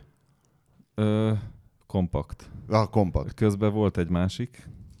kupé? Kompakt. Kompakt. Közben volt egy másik.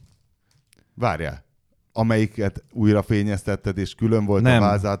 Várjál. Amelyiket újra fényeztetted, és külön volt a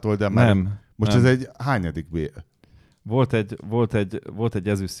vázától, de már... Most ez egy hányadik Volt egy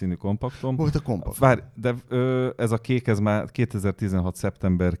ezüst színű kompaktom. Volt a kompakt. De ez a kék, ez már 2016.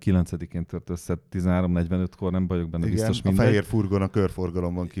 szeptember 9-én tört össze, 13:45-kor, nem vagyok benne, biztos mindegy. A fehér furgon a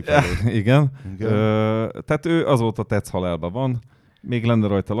körforgalomban kifelé. Igen. Tehát ő azóta tetsz halálban van, még lenne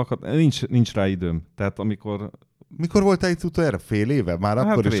rajta lakat, nincs rá időm. Tehát Mikor voltál itt utoljára? Fél éve? Már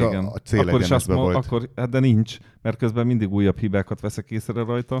akkor is régen. A célegyenesben volt. De nincs, mert közben mindig újabb hibákat veszek észre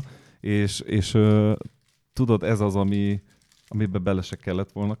rajta, és tudod, ez az, amiben bele se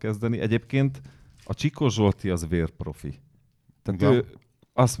kellett volna kezdeni. Egyébként a Csikós Zsolti az vérprofi. Tehát ő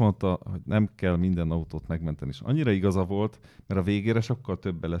azt mondta, hogy nem kell minden autót megmenteni, és annyira igaza volt, mert a végére sokkal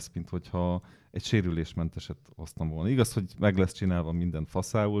többe lesz, mint hogyha egy sérülésmenteset hoztam volna. Igaz, hogy meg lesz csinálva minden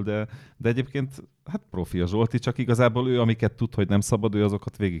faszául, de egyébként hát profi a Zsolti, csak igazából ő, amiket tud, hogy nem szabad, ő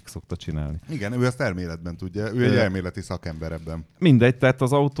azokat végig szokta csinálni. Igen, ő azt elméletben tudja, ő egy elméleti szakember ebben. Mindegy, tehát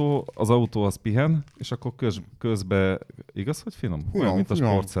az autó az pihen, és akkor közben, igaz, hogy finom? Olyan, mint a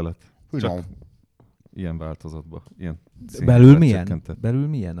sportszelet. Csak ilyen változatban. Belül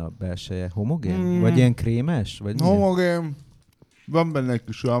milyen a belseje? Homogén? Vagy ilyen krémes? Vagy homogén. Van benne egy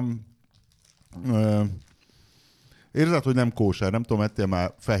kis olyan... érzed, hogy nem kóser, nem tudom, ettél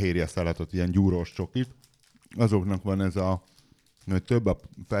már fehérje szeletot, ilyen gyúrós csokit. Azoknak van ez hogy több a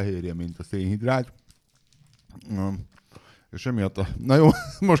fehérje, mint a szénhidrát. És emiatt na jó,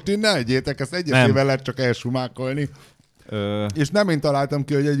 most én ne egyétek, ezt egyesével lehet csak elsumákolni. És nem én találtam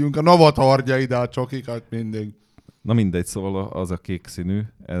ki, hogy együnk a Novat hordja ide a csokikat mindig. Na mindegy, szóval az a kék színű,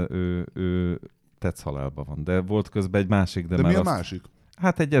 ő tetsz halálban van. De volt közben egy másik, de mi a másik?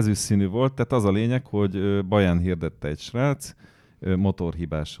 Hát egy ezüst színű volt, tehát az a lényeg, hogy Baján hirdette egy srác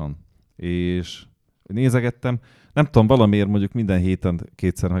motorhibásan. És nézegettem, nem tudom, valamiért mondjuk minden héten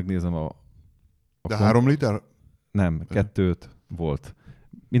kétszer megnézem a De 3 liter? Nem, 2 volt.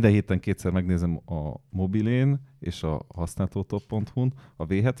 Minden héten kétszer megnézem a mobilén és a használtótop.hu-n a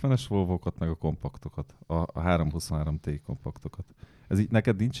V70-es Volvo-kat, meg a kompaktokat, a 323 Ti kompaktokat. Ez így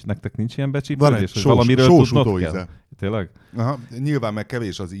nektek nincs ilyen becsípődés, hogy valamiről tudnod kell? Íze. Tényleg? Aha, nyilván meg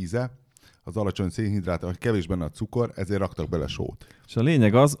kevés az íze, az alacsony szénhidrát, hogy kevés benne a cukor, ezért raktak bele sót. És a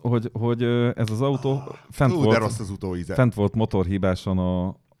lényeg az, hogy ez az autó fent volt motorhibásan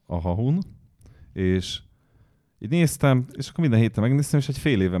a hahun, és így néztem, és akkor minden héten megnéztem, és egy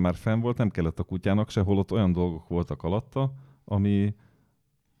fél éve már fenn volt, nem kellett a kutyának se, holott olyan dolgok voltak alatta,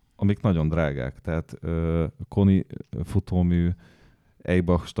 amik nagyon drágák. Tehát Koni futómű,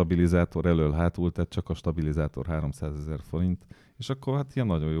 Eibach stabilizátor elől-hátul, tehát csak a stabilizátor 300 000 forint, és akkor hát ilyen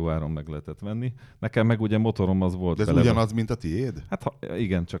nagyon jó áron meg lehetett venni. Nekem meg ugye motorom az volt. De ez ugyanaz, mint a tiéd? Hát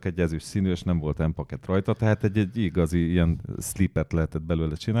igen, csak egy ezüst színű, és nem volt M-paket rajta, tehát egy igazi ilyen slipet lehetett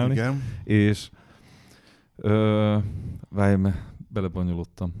belőle csinálni. Igen. És várj,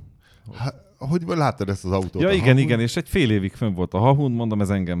 belebonyolódtam. Hogy láttad ezt az autót? Ja, igen, és egy fél évig fönn volt a hahun, mondom, ez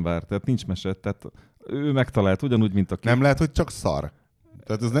engem vár, tehát nincs mese, tehát ő megtalált ugyanúgy, mint a Nem lehet, hogy csak szar.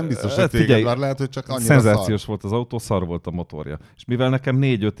 Tehát ez nem biztos, hogy téged vár, lehet, hogy csak annyira szenzációs szar. volt az autó, szar volt a motorja. És mivel nekem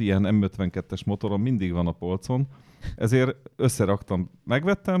 4-5 ilyen M52-es motorom mindig van a polcon, ezért összeraktam,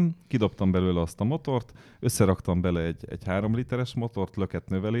 megvettem, kidobtam belőle azt a motort, összeraktam bele egy 3 literes motort löket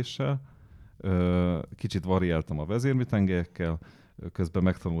növeléssel, kicsit variáltam a vezérműtengelyekkel, közben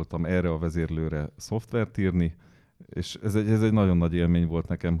megtanultam erre a vezérlőre szoftvert írni, és ez egy nagyon nagy élmény volt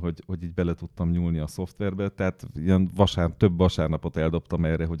nekem, hogy így bele tudtam nyúlni a szoftverbe, tehát ilyen több vasárnapot eldobtam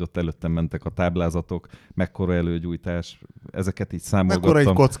erre, hogy ott előttem mentek a táblázatok, mekkora előgyújtás, ezeket így számolgattam. Mekkora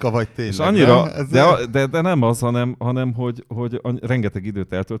egy kocka vagy tényleg. És annyira, de nem az, hanem hogy rengeteg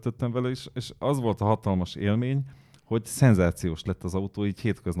időt eltöltöttem vele, és az volt a hatalmas élmény, hogy szenzációs lett az autó így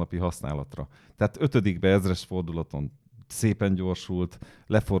hétköznapi használatra. Tehát 5. ezres fordulaton szépen gyorsult,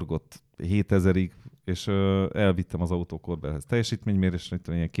 leforgott 7000-ig, és elvittem az autókorberhez teljesítménymérésre,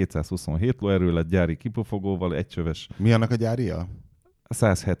 ilyen 227 lóerő lett gyári kipufogóval, egycsöves. Mi annak a gyária?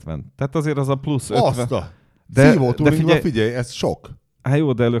 170. Tehát azért az a plusz 50. Azt a szívótúringban figyelj, ez sok. Hát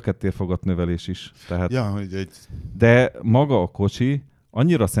jó, de lökettérfogat növelés is. Tehát, ja, hogy de maga a kocsi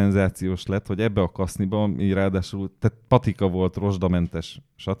annyira szenzációs lett, hogy ebbe a kaszniba, mi ráadásul, tehát patika volt, rozsdamentes,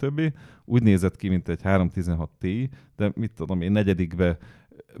 stb. Úgy nézett ki, mint egy 316 Ti, de mit tudom én, 4.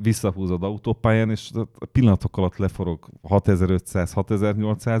 visszahúzod autópályán, és pillanatok alatt leforog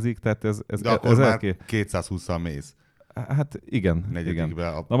 6500-6800-ig, tehát ez de akkor már elké... 220-al mész. Hát igen. Igen.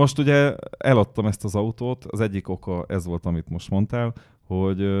 Na most ugye eladtam ezt az autót, az egyik oka ez volt, amit most mondtál,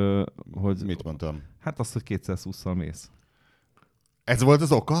 hogy mit mondtam? Hát azt, hogy 220-szal mész. Ez volt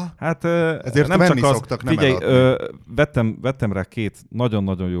az oka? Hát ezért nem menni csak az, szoktak, nem figyelj, vettem rá 2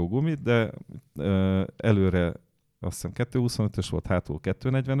 nagyon-nagyon jó gumit, de előre azt hiszem 225-ös volt, hátul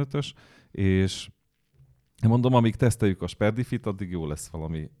 245-ös, és mondom, amíg teszteljük a Sperdifit, addig jó lesz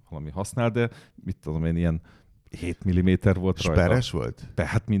valami használ, de mit tudom én, ilyen 7 mm volt rajta. Speres volt?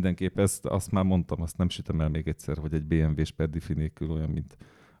 Hát mindenképp, azt már mondtam, azt nem sütem el még egyszer, hogy egy BMW Sperdifi nélkül olyan, mint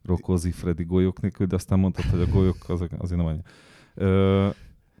Rocco Freddy golyók nélkül, de aztán mondtad, hogy a golyók azért nem annyi.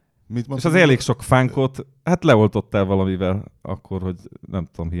 És az elég sok fánkot, hát leoltottál valamivel akkor, hogy nem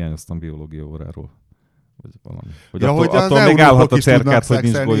tudom, hiányoztam biológia óráról. Vagy valami. Hogy ja, attól még állhat a cerkát, hogy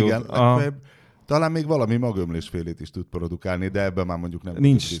nincs golyó. Talán még valami magömlésfélét is tud produkálni, de ebben már mondjuk nem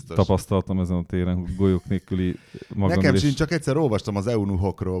nincs biztos. Tapasztalatom ezen a téren, hogy golyók nélküli magömlés. Nekem sincs, csak egyszer olvastam az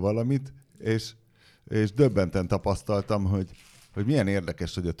eunuchokról valamit, és döbbenten tapasztaltam, hogy milyen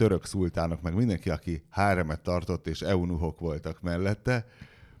érdekes, hogy a török szultánok, meg mindenki, aki háremet tartott, és eunuchok voltak mellette,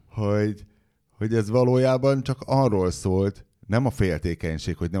 hogy ez valójában csak arról szólt, nem a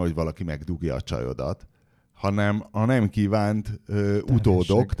féltékenység, hogy nehogy valaki megdugja a csajodat, hanem a nem kívánt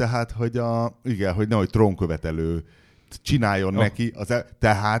utódok, tehát hogy nehogy trónkövetelő csináljon neki,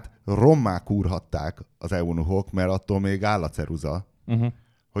 tehát rommá kúrhatták az eunuchok, mert attól még áll a ceruza.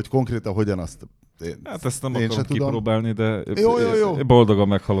 Hogy konkrétan hogyan azt... Hát ezt nem akarom kipróbálni, de jó. Boldogan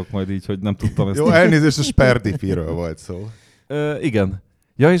meghalok majd így, hogy nem tudtam ezt. Jó, elnézést, a Sperdifiről volt szó. Igen.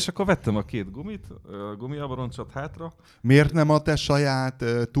 Ja, és akkor vettem a 2 gumit, a gumiabroncsot hátra. Miért nem a te saját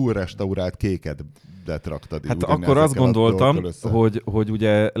túlrestaurált kékedet raktad? Hát akkor azt gondoltam, hogy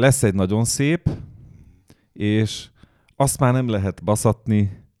ugye lesz egy nagyon szép, és azt már nem lehet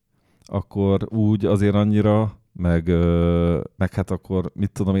baszatni, akkor úgy azért annyira, meg hát akkor,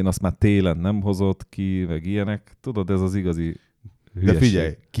 mit tudom én, azt már télen nem hozott ki, meg ilyenek. Tudod, ez az igazi hülyeség. De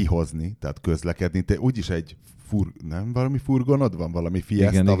figyelj, kihozni, tehát közlekedni, te úgyis egy nem valami furgonod van? Valami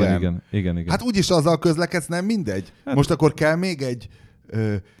Fiesta van? Igen. Hát úgyis azzal közlekedsz, nem mindegy. Hát, most akkor kell még egy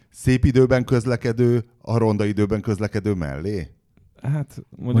szép időben közlekedő, a ronda időben közlekedő mellé? Hát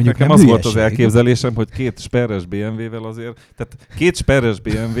mondjuk nekem az volt az elképzelésem, hogy 2 sperres BMW-vel azért, tehát 2 sperres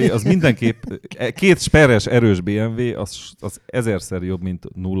BMW, az mindenképp, 2 sperres erős BMW, az 1000-szer jobb,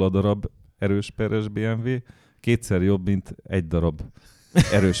 mint 0 darab erős sperres BMW, 2-szer jobb, mint 1 darab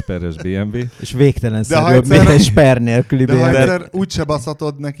erős sperres BMW. És végtelenszer jobb, mint egy sper nélküli BMW. De ha egyszer úgyse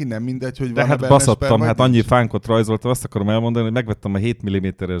baszhatod neki, nem mindegy, hogy van hát baszattam, hát annyi fánkot rajzoltam, azt akarom elmondani, hogy megvettem a 7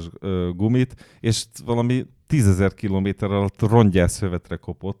 mm-es gumit, és valami 10 000 kilométer alatt rongyászszövetre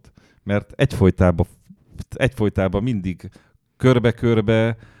kopott, mert egyfolytában mindig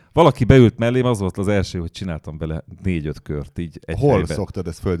körbe-körbe, valaki beült mellém, az volt az első, hogy csináltam bele 4-5 kört így egy Hol helyben. szoktad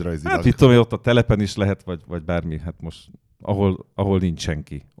ezt földrajzilag? Hát mit tudom, ott a telepen is lehet, vagy bármi, hát most ahol nincs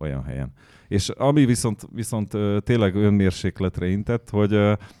senki olyan helyen. És ami viszont tényleg önmérsékletre intett,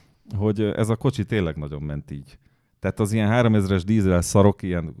 hogy ez a kocsi tényleg nagyon ment így. Tehát az ilyen 3000-es dízel szarok,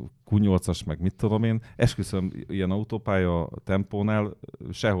 ilyen Q8-as, meg mit tudom én, esküszöm, ilyen autópálya tempónál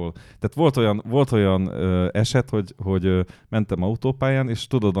sehol. Tehát volt olyan eset, hogy mentem autópályán, és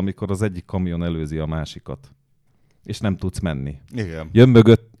tudod, amikor az egyik kamion előzi a másikat, és nem tudsz menni. Igen.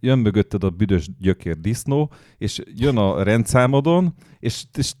 Jön mögötted a büdös gyökér disznó, és jön a rendszámodon, és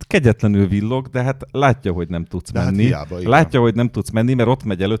kegyetlenül villog, de hát látja, hogy nem tudsz menni. Hát hiába, látja, hogy nem tudsz menni, mert ott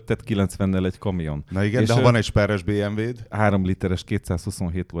megy előtted 90-nel egy kamion. Na igen, és de ha van egy sperres BMW-d? 3 literes,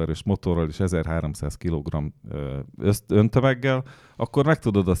 227 lóerős motorral és 1300 kg öntömeggel, akkor meg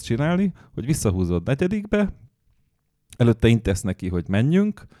tudod azt csinálni, hogy visszahúzod negyedikbe, előtte intesz neki, hogy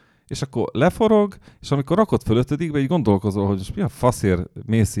menjünk, és akkor leforog, és amikor rakod föl 5-be, így gondolkozol, hogy most mi a faszért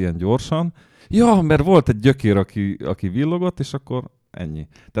mész ilyen gyorsan. Ja, mert volt egy gyökér, aki villogott, és akkor ennyi.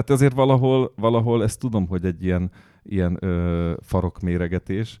 Tehát azért valahol ezt tudom, hogy egy ilyen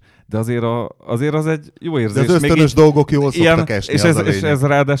farokméregetés, de azért az egy jó érzés. De az ösztönös dolgok jól szoktak esni, és ez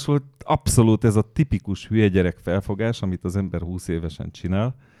ráadásul abszolút ez a tipikus hülye gyerek felfogás, amit az ember 20 évesen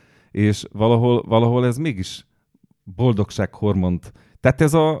csinál, és valahol ez mégis boldogsághormont. Tehát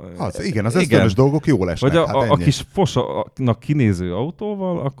ez az ösztönös dolgok jól esnek. Vagy a kis fosanak kinéző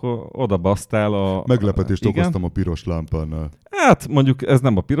autóval, akkor oda basztál a... Meglepetést okoztam a piros lámpánál. Hát mondjuk ez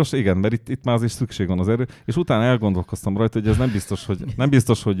nem a piros, igen, mert itt már azért szükség van az erő, és utána elgondolkoztam rajta, hogy ez nem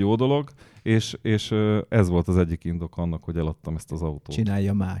biztos, hogy jó dolog, és ez volt az egyik indok annak, hogy eladtam ezt az autót.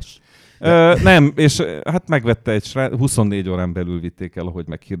 Csinálja más. Nem, és hát megvette egy 24 órán belül vitték el, ahogy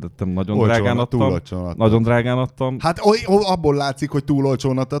meghirdettem. Nagyon drágán adtam. Hát abból látszik, hogy túl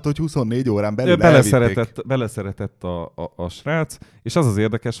olcsón adtad, hogy 24 órán belül beleszeretett a srác, és az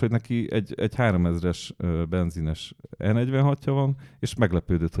érdekes, hogy neki egy 3000-es benzines E46-ja van, és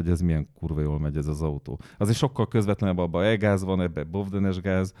meglepődött, hogy ez milyen kurva jól megy ez az autó. Azért sokkal közvetlenebb abban e-gáz van, ebben bovdenes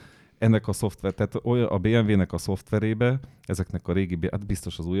gáz, ennek a szoftver, tehát a BMW-nek a szoftverébe, ezeknek a régi, hát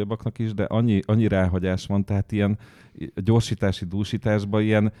biztos az újabbaknak is, de annyi ráhagyás van, tehát ilyen gyorsítási, dúsításban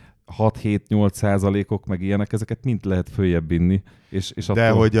ilyen 6-7-8% meg ilyenek, ezeket mind lehet följebb vinni. És de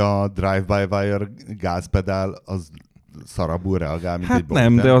hogy a drive-by-wire gázpedál az szarabul reagál, mint hát egy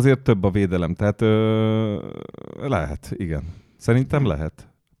Bovden? Nem, de azért több a védelem, tehát lehet, igen. Szerintem lehet.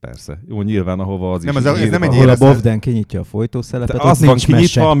 Persze. Jó, nyilván ahova az nem, is. Ez nem egy ahol a Bovden kinyitja a folytószelepet, az van kinyitva,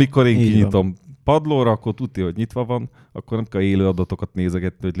 mese. amikor én kinyitom padlóra, akkor tudja, hogy nyitva van, akkor nem kell élő adatokat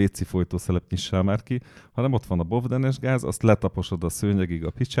nézegetni, hogy létszi folytószelep nyissál már ki, hanem ott van a bovdenes gáz, azt letaposod a szőnyegig a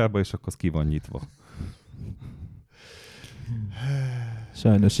picsába, és akkor az ki van nyitva.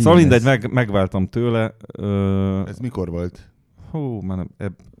 Sajnos szóval mindegy, megváltam tőle. Ez mikor volt? Már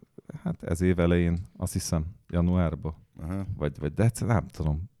nem, hát ez év elején, azt hiszem, januárban. Vagy december, nem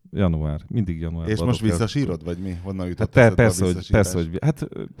tudom. Január, mindig január. És most visszasírod, vagy mi? Honnan jutott hát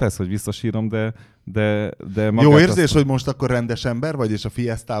persze, hogy visszasírom, de jó érzés, hogy most akkor rendes ember vagy, és a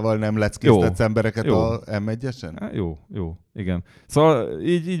Fiestával nem leckésztetsz embereket a M1-esen? Hát jó, igen. Szóval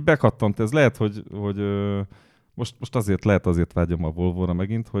így bekattant ez. Lehet, hogy most azért vágyom a Volvo-ra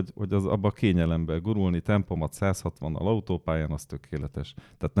megint, hogy az abba a kényelembe gurulni, tempomat 160-nal autópályán, az tökéletes.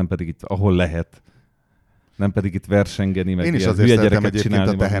 Tehát nem pedig itt, ahol lehet, nem pedig itt versengeni, meg én is ilyen azért hülye szeretem gyereket egyébként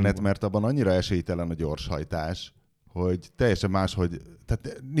csinálni. a tehenet, mert abban annyira esélytelen a gyorshajtás, hogy teljesen más, hogy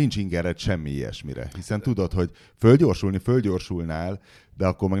tehát nincs ingered semmi ilyesmire. Hiszen tudod, hogy fölgyorsulnál, de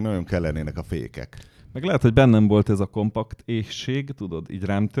akkor meg nagyon kellenének a fékek. Meg lehet, hogy bennem volt ez a kompakt éhség, tudod, így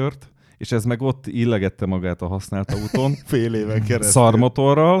rám tört, és ez meg ott illegette magát a használt autón. Fél éven keresztül.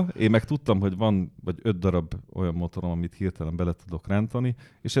 Szarmotorral. Én meg tudtam, hogy van vagy 5 darab olyan motorom, amit hirtelen bele tudok rántani,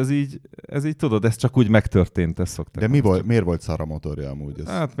 és ez így tudod, ez csak úgy megtörtént, ezt szokták. De miért volt szar a motorja amúgy?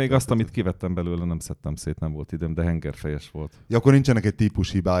 Hát még azt, amit kivettem belőle, nem szedtem szét, nem volt időm, de hengerfejes volt. Ja, akkor nincsenek egy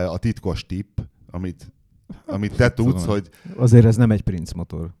típus hibája, a titkos tipp, amit te tudsz, hogy... Azért ez nem egy Prince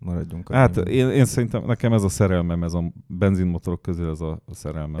motor, maradjunk. Hát én szerintem, nekem ez a szerelmem, ez a benzinmotorok közül ez a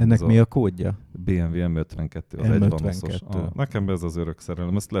szerelmem. Ennek mi a kódja? BMW M52, az M52. egy vanoszos. Nekem ez az örök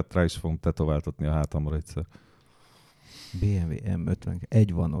szerelem, ezt lehet rá is fogom tetováltatni a hátamra egyszer. BMW M52,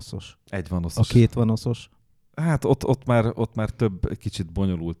 egy vanoszos. Egy vanoszos. A két vanoszos? Hát ott már több, kicsit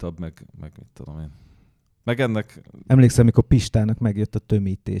bonyolultabb, meg mit tudom én. Meg ennek... Emlékszem, amikor Pistának megjött a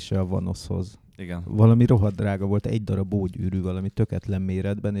tömítése a vanoszhoz. Igen. Valami rohadt drága volt, egy darab bógyűrű valami töketlen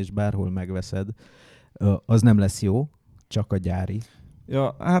méretben, és bárhol megveszed, az nem lesz jó, csak a gyári.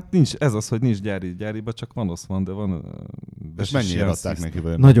 Ja, hát nincs, ez az, hogy nincs gyáriba, csak vanosz van, de van... És mennyire adták neki?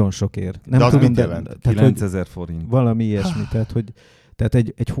 Nagyon sokért. Nem de az tudom, mit jelent? 9000 forint. Valami ilyesmi, tehát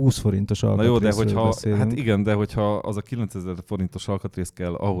egy 20 forintos alkatrészről beszélünk. beszélünk. Hát igen, de hogyha az a 9000 forintos alkatrész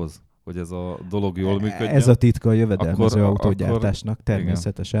kell ahhoz, hogy ez a dolog jól működjön. Ez a titka a jövedelmező autógyártásnak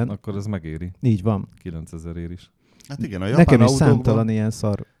természetesen. Igen, akkor ez megéri. Így van. 9000 ér is. Hát igen, a japán nekem is autókban... számtalan ilyen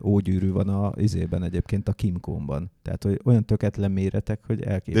szar ógyűrű van a izében egyébként a Kimcóban. Tehát, hogy olyan töketlen méretek, hogy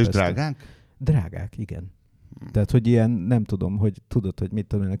elképesztő. De és drágák? Drágák, igen. Tehát, hogy ilyen, nem tudom, hogy tudod, hogy mit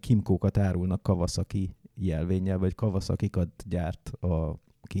tudom én, a Kimcókat árulnak Kawasaki jelvénnyel, vagy Kawasakikat gyárt a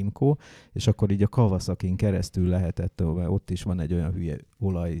Kimco, és akkor így a Kawasakin keresztül lehetett, ott is van egy olyan hülye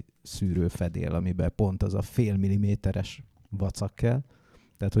olajszűrő fedél, amiben pont az a fél milliméteres vacak kell.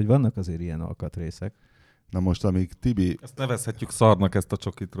 Tehát, hogy vannak azért ilyen alkatrészek. Na most, amíg Tibi... Ezt nevezhetjük szarnak, ezt a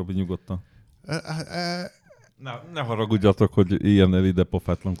csokit, Robi, nyugodtan. Ne haragudjatok, hogy ilyennel ide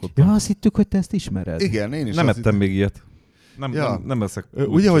pofátlankodtam. Ja, azt hittük, hogy te ezt ismered. Igen, én is. Nem ettem még ilyet. Nem eszek.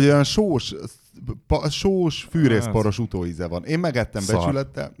 Ugye, hogy olyan sós fűrészporos utóíze van. Én megettem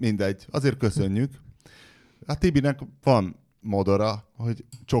becsülettel, mindegy. Azért köszönjük. A Tibinek van modora, hogy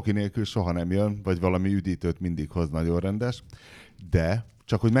csoki nélkül soha nem jön, vagy valami üdítőt mindig hoz nagyon rendes. De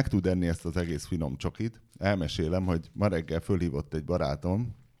csak hogy meg tud enni ezt az egész finom csokit, elmesélem, hogy ma reggel fölhívott egy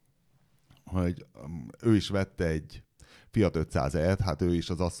barátom, hogy ő is vette egy Fiat 500-et, hát ő is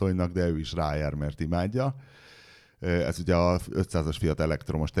az asszonynak, de ő is rájár, mert imádja. Ez ugye a 500-as Fiat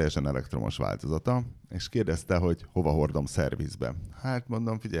elektromos, teljesen elektromos változata, és kérdezte, hogy hova hordom szervizbe. Hát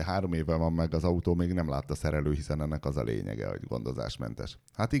mondom, figyelj, 3 éve van meg az autó, még nem látta szerelő, hiszen ennek az a lényege, hogy gondozásmentes.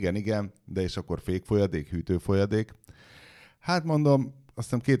 Hát igen, de és akkor fékfolyadék, hűtőfolyadék. Hát mondom,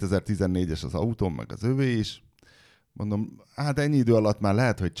 azt hiszem 2014-es az autóm, meg az övé is. Mondom, hát ennyi idő alatt már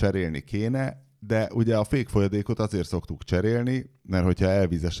lehet, hogy cserélni kéne, de ugye a fékfolyadékot azért szoktuk cserélni, mert hogyha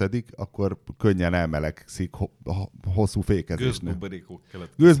elvizesedik, akkor könnyen elmelegszik hosszú fékezésnél.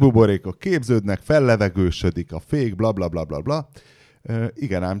 Gőzbuborékok képződnek, fellevegősödik a fék, bla bla bla bla bla.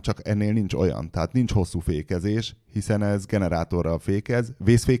 Igen ám, csak ennél nincs olyan. Tehát nincs hosszú fékezés, hiszen ez generátorral fékez.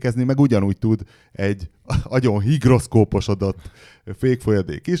 Vészfékezni meg ugyanúgy tud egy agyon higroszkóposodott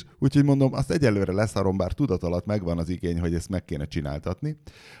fékfolyadék is. Úgyhogy mondom, azt egyelőre leszarom, bár tudat alatt megvan az igény, hogy ezt meg kéne csináltatni.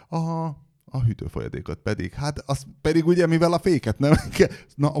 A hűtőfolyadékot pedig, hát az pedig ugye, mivel a féket nem kell...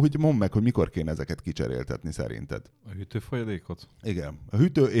 Na, hogy mondd meg, hogy mikor kéne ezeket kicseréltetni szerinted? A hűtőfolyadékot? Igen, a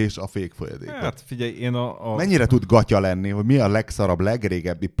hűtő és a fékfolyadékot. Hát figyelj, én Mennyire tud gatya lenni, hogy mi a legszarabb,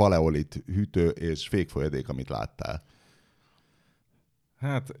 legrégebbi paleolit hűtő és fékfolyadék, amit láttál?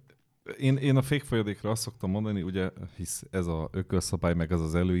 Hát én a fékfolyadékra azt szoktam mondani, ugye, hisz ez a ökölszabály, meg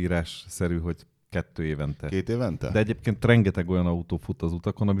az előírás szerű, hogy 2 évente. 2 évente? De egyébként rengeteg olyan autó fut az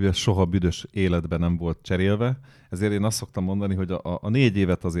utakon, amivel soha büdös életben nem volt cserélve, ezért én azt szoktam mondani, hogy a 4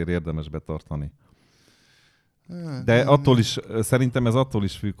 évet azért érdemes betartani. De attól is, szerintem ez attól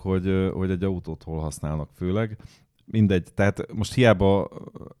is függ, hogy egy autót hol használnak főleg. Mindegy, tehát most hiába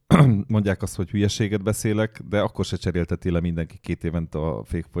mondják azt, hogy hülyeséget beszélek, de akkor se cserélteti le mindenki 2 évente a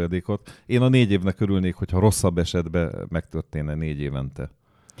fékfolyadékot. Én a 4 évnek örülnék, hogyha rosszabb esetben megtörténne 4 évente.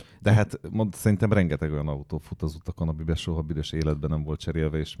 De hát szerintem rengeteg olyan autó fut az utakon, amiben soha büdös életben nem volt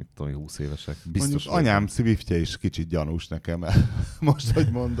cserélve, és mit tudom, 20 évesek. Biztos. Anyám Swiftje is kicsit gyanús nekem. Most,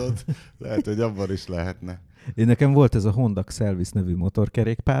 hogy mondod, lehet, hogy abban is lehetne. Én nekem volt ez a Honda Xelvis nevű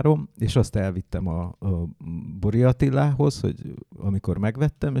motorkerékpárom, és azt elvittem a Bori Attilához, hogy amikor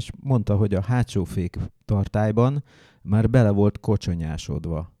megvettem, és mondta, hogy a hátsó fék tartályban már bele volt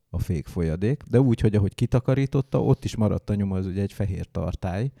kocsonyásodva a fékfolyadék, de úgy, hogy ahogy kitakarította, ott is maradt a nyoma, az ugye egy fehér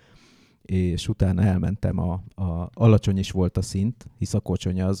tartály, és utána elmentem, alacsony is volt a szint, hisz a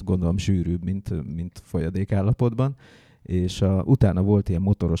kocsonya az gondolom sűrűbb, mint folyadék állapotban, és utána volt ilyen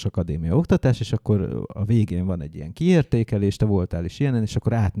motoros akadémia oktatás, és akkor a végén van egy ilyen kiértékelés, te voltál is ilyenen, és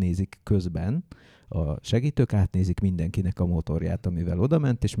akkor átnézik közben, a segítők átnézik mindenkinek a motorját, amivel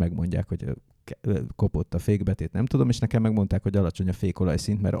odament, és megmondják, hogy kopott a fékbetét, nem tudom, és nekem megmondták, hogy alacsony a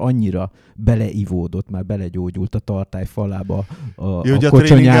fékolajszint, mert annyira beleivódott, már belegyógyult a tartály falába a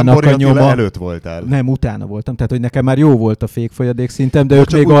kocsonyának a nyoma. Előtt voltál. Nem, utána voltam, tehát hogy nekem már jó volt a fékfolyadék szintem, de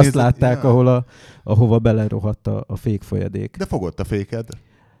ők még azt látták, ahova belerohadt a fékfolyadék. De fogott a féked?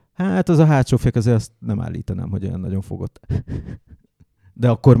 Hát az a hátsó fék, azért azt nem állítanám, hogy olyan nagyon fogott. De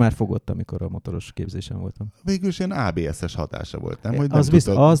akkor már fogott, amikor a motoros képzésen voltam. Végülis ilyen ABS-es hatása volt, nem? Hogy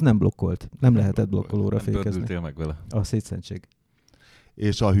az nem blokkolt. Nem lehetett blokkolóra fékezni. Pördültél meg vele. A szétszentség.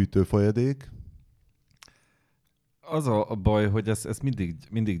 És a hűtőfolyadék? Az a baj, hogy ez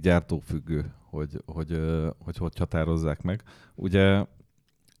mindig gyártófüggő, hogy határozzák meg. Ugye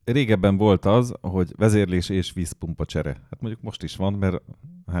régebben volt az, hogy vezérlés és vízpumpa csere. Hát mondjuk most is van, mert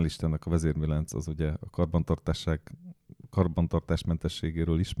hál' Istennek a vezérműlánc az ugye a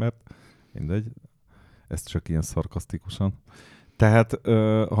karbantartásmentességéről ismert. Mindegy. Ezt csak ilyen szarkasztikusan. Tehát,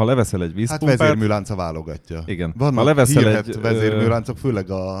 ha leveszel egy vízpumpát... Hát vezérműlánca válogatja. Igen. Vannak hírhet vezérműláncok, főleg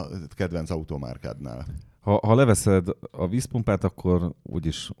a kedvenc automárkádnál. Ha leveszed a vízpumpát, akkor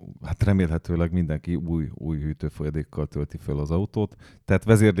úgyis hát remélhetőleg mindenki új hűtőfolyadékkal tölti fel az autót. Tehát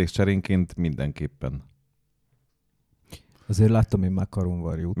vezérlés cserénként mindenképpen. Azért láttam én már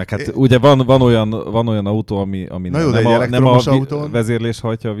karunvarjút. Meg hát ugye van olyan autó, ami nem a vezérlés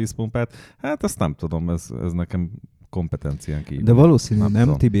hajtja a vízpumpát. Hát azt nem tudom, ez nekem kompetencián kívül. De valószínű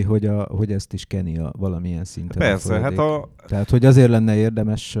nem Tibi, hogy ezt is keni valamilyen szinten. Persze, hát Tehát, hogy azért lenne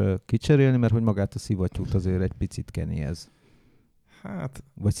érdemes kicserélni, mert hogy magát a szivattyút azért egy picit keni ez. Hát...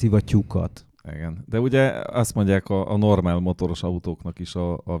 Vagy szivattyúkat. Igen. De ugye azt mondják a normál motoros autóknak is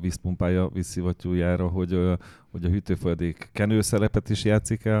a vízpumpája, vízszivattyújára, hogy a hűtőfolyadék kenőszerepet is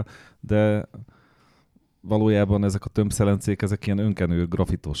játszik el, de valójában ezek a tömbszelencék, ezek ilyen önkenő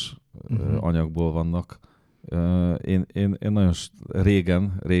grafitos anyagból vannak. Én nagyon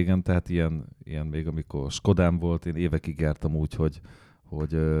régen, tehát ilyen még amikor Skodám volt, én évekig jártam úgy,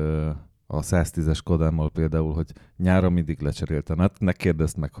 hogy a 110-es Skodámmal például, hogy nyára mindig lecseréltem. Hát ne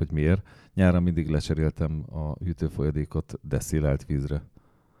kérdezd meg, hogy miért. Nyára mindig lecseréltem a hűtőfolyadékot desztillált vízre.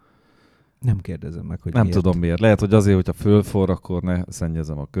 Nem kérdezem meg, hogy nem miért. tudom miért. Lehet, hogy azért, hogyha fölforr, akkor ne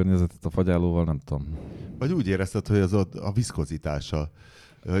szennyezem a környezetet a fagyálóval, nem tudom. Vagy úgy érezted, hogy az a viszkozitása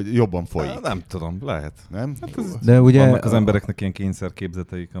jobban folyik. Nem tudom, lehet. Nem? Hát de ugye vannak az embereknek ilyen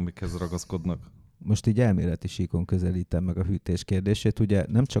kényszerképzeteik, amikhez ragaszkodnak. Most így elméleti síkon közelítem meg a hűtés kérdését. Ugye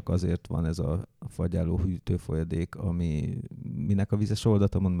nem csak azért van ez a fagyáló hűtőfolyadék, minek a vízes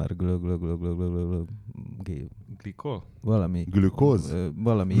oldata mond már Glikol? Valami. Glükóz?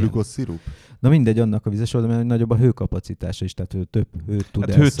 Valami. Glükózszirup? Na mindegy, annak a vízes oldata, mert nagyobb a hőkapacitása is, tehát ő több hőt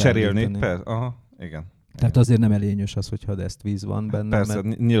tud hőt cserélni, persze. Aha, igen. Tehát azért nem elényös az, hogyha ezt víz van benne. Persze,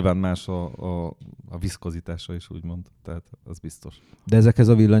 nyilván más a viszkozitása is úgymond, tehát az biztos. De ezekhez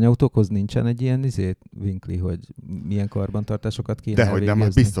a villanyautókhoz nincsen egy ilyen vinkli, hogy milyen karbantartásokat kéne elvégezni? Dehogy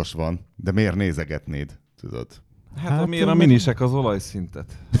nem, biztos van. De miért nézegetnéd, tudod? Hát miért a minisek az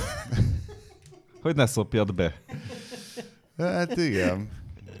olajszintet? Hogy ne szopjad be. Hát igen.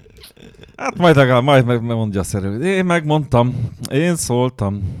 Hát majd megmondja a szerelő. Én megmondtam, én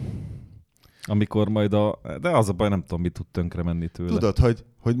szóltam. Amikor majd de az a baj, nem tudom, mit tud tönkre menni tőle. Tudod,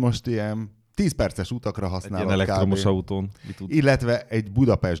 hogy most ilyen 10 perces utakra használod. Egy elektromos autón. Illetve egy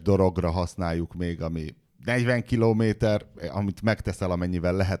Budapest dorogra használjuk még, ami 40 kilométer, amit megteszel,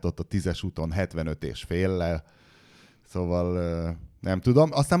 amennyivel lehet ott a 10-es úton 75 és féllel. Szóval nem tudom.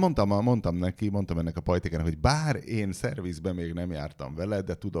 Aztán mondtam ennek a pajtékának, hogy bár én szervizben még nem jártam vele,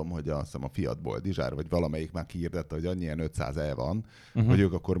 de tudom, hogy azt hiszem a Fiat Boldizsár, vagy valamelyik már kihirdette, hogy annyi ilyen 500 van, hogy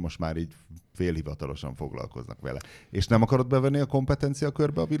ők akkor most már így félhivatalosan foglalkoznak vele. És nem akarod bevenni a kompetencia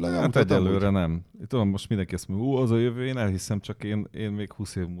körbe a villanyautót? Hát egyelőre nem. Tudom, most mindenki azt mondja, az a jövő, én elhiszem, csak én még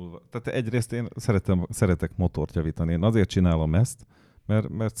 20 év múlva. Tehát egyrészt én szeretek motort javítani. Én azért csinálom ezt,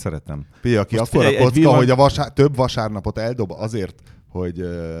 mert szeretem. Pia, aki akkor a kocka, hogy több vasárnapot eldob azért, hogy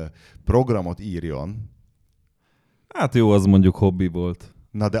programot írjon. Hát jó, az mondjuk hobbi volt.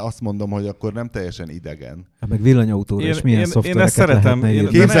 Na de azt mondom, hogy akkor nem teljesen idegen. Hát meg villanyautóra és milyen szoftvereket lehetne írni.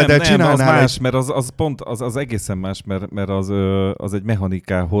 Képzeld el, csinálnál az más, mert az pont, az egészen más, mert az egy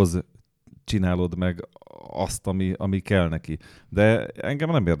mechanikához csinálod meg azt, ami kell neki. De engem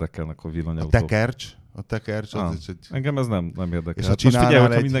nem érdekelnek a villanyautók. A tekercs az is egy... Engem ez nem érdekel. És ha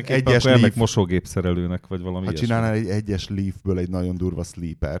csinálnál egy egyes Leaf... mosógépszerelőnek, vagy valami ilyesmi. Ha csinálnál egy egyes Leafből egy nagyon durva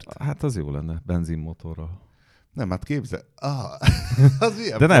sleepert. Hát az jó lenne, benzinmotorral. Nem, hát képzel. Az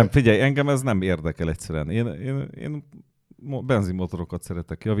ilyen de nem, figyelj, engem ez nem érdekel egyszerűen. Én benzinmotorokat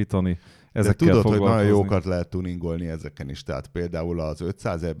szeretek javítani. De tudod, hogy nagyon jókat lehet tuningolni ezeken is. Tehát például az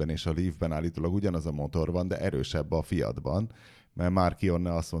 500-ben és a Leafben állítólag ugyanaz a motor van, de erősebb a Fiatban, mert már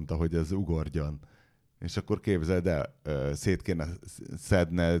Kionne azt mondta, hogy ez ugorjon. És akkor képzeld el, szét kéne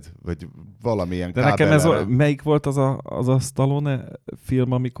szedned, vagy valamilyen de nekem melyik volt az a Stallone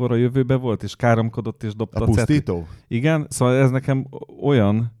film, amikor a jövőben volt, és káromkodott, és dobta a pusztító? Igen, szóval ez nekem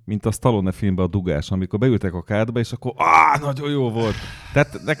olyan, mint a Stallone filmben a dugás, amikor beültek a kádba, és akkor nagyon jó volt.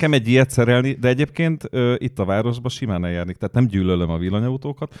 Tehát nekem egy ilyet szerelni, de egyébként itt a városban simán eljárnék, tehát nem gyűlölöm a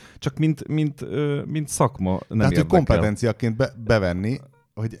villanyautókat, csak mint szakma nem érdekel. Tehát, hogy kompetenciaként bevenni,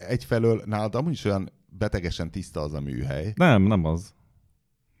 hogy egyfelől nálad amúgy is olyan betegesen tiszta az a műhely. Nem az.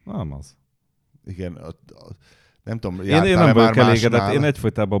 Igen, nem tudom, én nem vagyok elégedett, én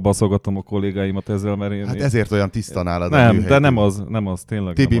egyfolytában baszogatom a kollégáimat ezzel, mert én... Hát ezért olyan tiszta nálad a műhely. De nem az,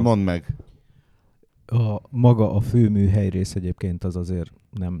 tényleg Tibi, nem az. mondd meg. Maga a fő műhely rész egyébként az azért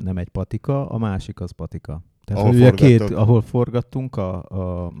nem egy patika, a másik az patika. Tehát ahol forgattunk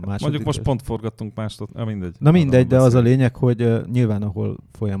a második... Mondjuk most pont forgattunk mástot, mindegy. Na mindegy, de az a lényeg, hogy nyilván ahol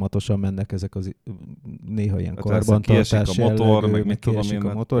folyamatosan mennek ezek az néha ilyen karbantartás a motor, meg mit tudom én.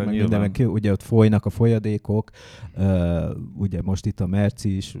 A motor, meg minden, meg ugye ott folynak a folyadékok, ugye most itt a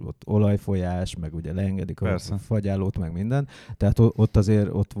Merci is, ott olajfolyás, meg ugye leengedik a fagyálót, meg minden. Tehát ott azért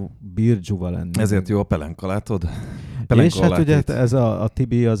ott birdzsuva lenni. Ezért jó a pelenka, látod? És hát ugye ez a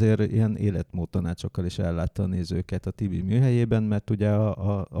Tibi azért ilyen életmódtanácsokkal is ellátta a nézőket a Tibi műhelyében, mert ugye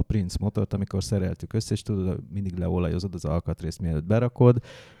a Prince motort, amikor szereltük össze, és tudod, mindig leolajozod az alkatrészt, mielőtt berakod,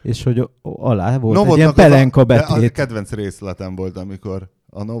 és hogy alá volt egy ilyen pelenka betét. A kedvenc részletem volt, amikor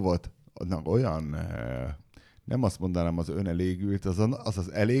a Novot olyan, nem azt mondanám az önelégült,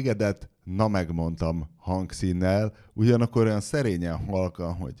 az elégedett, megmondtam hangszínnel, ugyanakkor olyan szerényen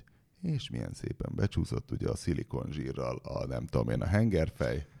halkan, hogy és milyen szépen becsúszott ugye a szilikonzsírral nem tudom én, a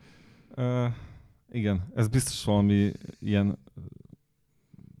hengerfej. Igen, ez biztos valami ilyen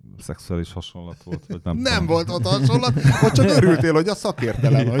szexuális hasonlat volt, vagy nem volt ott hasonlat, vagy csak örültél, hogy a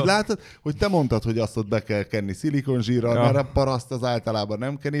szakértelem, hogy látod, hogy te mondtad, hogy azt ott be kell kenni szilikonzsírral, mert a paraszt az általában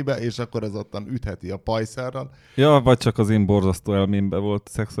nem keni be, és akkor az ottan ütheti a pajszerral. Ja, vagy csak az én borzasztó elmémben volt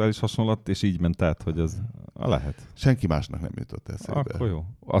szexuális hasonlat, és így ment át, hogy ez lehet. Senki másnak nem jutott eszébe. Akkor jó.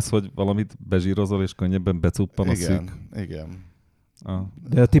 Az, hogy valamit bezsírozol, és könnyebben becuppan a szűk. Igen.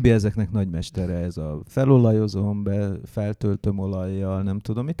 De a Tibi ezeknek nagymestere, ez a felolajozom, feltöltöm olajjal, nem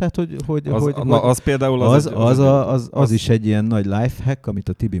tudom mi. Tehát, az például az is egy ilyen nagy lifehack, amit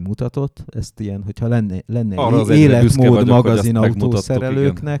a Tibi mutatott. Ezt ilyen, hogyha lenne egy életmód magazin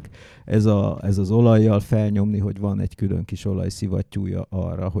autószerelőknek, ez az olajjal felnyomni, hogy van egy külön kis olajszivattyúja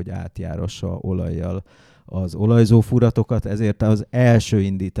arra, hogy átjárassa olajjal az olajzófuratokat. Ezért az első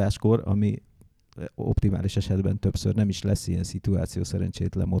indításkor, ami optimális esetben többször nem is lesz ilyen szituáció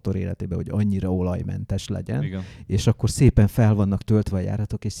szerencsétlen motor életében, hogy annyira olajmentes legyen, igen. És akkor szépen fel vannak töltve a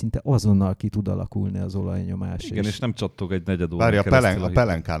járatok, és szinte azonnal ki tud alakulni az olajnyomás. Igen, és nem csattog egy negyed óra. Várj, a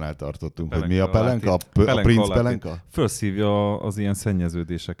pelenkánál tartottunk, hogy mi a pelenka? A Prince pelenka? Fölszívja az ilyen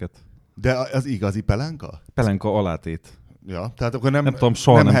szennyeződéseket. De az igazi pelenka? Pelenka alátét. Ja, tehát akkor nem tudom,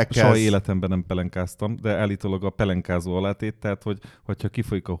 soha életemben nem pelenkáztam, de állítólag a pelenkázó alátét, tehát hogyha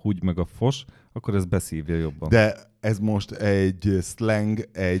kifolyik a húgy meg a fos, akkor ez beszívja jobban. De ez most egy slang,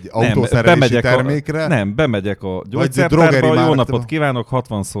 egy autószerelési termékre? Bemegyek a gyógyszertárba, jó napot kívánok,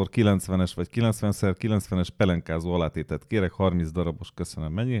 60x90-es vagy 90x90-es pelenkázó alátétet kérek, 30 darabos,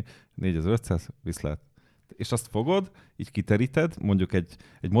 köszönöm, mennyi? 4500, viszlát. És azt fogod, így kiteríted, mondjuk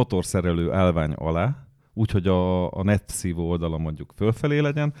egy motorszerelő állvány alá, úgyhogy a netszívó oldala mondjuk fölfelé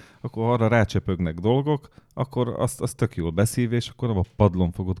legyen, akkor arra rácsöpögnek dolgok, akkor azt tök jól beszív, és akkor a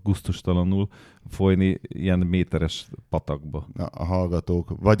padlón fogod gusztustalanul folyni ilyen méteres patakba. A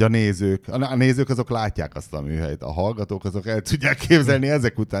hallgatók, vagy a nézők. A nézők azok látják azt a műhelyt, a hallgatók azok el tudják képzelni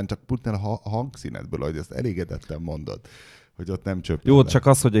ezek után, csak puttán a hangszínedből, hogy ezt elégedetten mondod, hogy ott nem csöppen. Jó, csak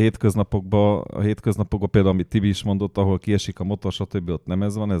az, hogy a hétköznapokban például, amit Tibi is mondott, ahol kiesik a motor, stb. Ott nem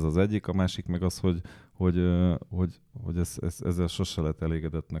ez van, ez az egyik, a másik meg az, hogy ezzel sose lehet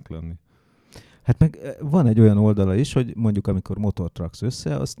elégedettnek lenni. Hát meg van egy olyan oldala is, hogy mondjuk amikor motort raksz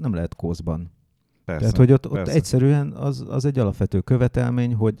össze, azt nem lehet kózban. Persze, tehát, hogy ott egyszerűen az egy alapvető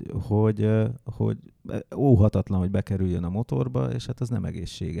követelmény, hogy óhatatlan, hogy bekerüljön a motorba, és hát az nem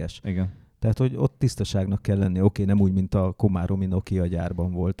egészséges. Igen. Tehát, hogy ott tisztaságnak kell lenni. Oké, nem úgy, mint a komáromi Nokia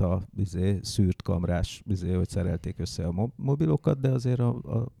gyárban volt a szűrt kamrás, hogy szerelték össze a mobilokat, de azért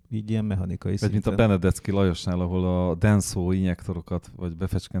így ilyen mechanikai szinten. Mint a Benedecki Lajosnál, ahol a Denso injektorokat, vagy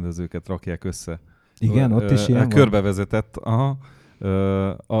befecskendezőket rakják össze. Igen, ott is ilyen körbevezetett, aha.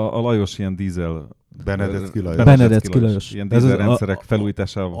 A Lajos ilyen dízel Benedecki Lajos. Ilyen dízelrendszerek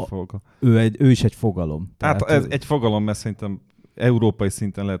felújításával fogva. Ő is egy fogalom. Hát ez egy fogalom, mert szerintem európai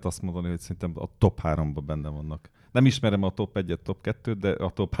szinten lehet azt mondani, hogy szerintem a top 3-ban benne vannak. Nem ismerem a top 1-et, top 2-t, de a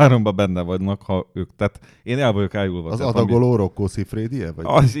top 3-ban benne vannak, ha ők. Tehát én el vagyok ájulva. Az adagoló Rocco Siffredi-e?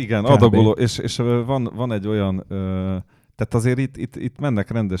 Az igen, adagoló. És van egy olyan... Tehát azért itt mennek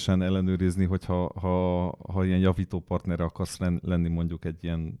rendesen ellenőrizni, hogyha ha ilyen javító partnere akarsz lenni mondjuk egy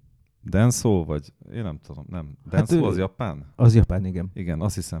ilyen Denso, vagy én nem tudom, nem. Denso az japán? Az japán, igen. Igen,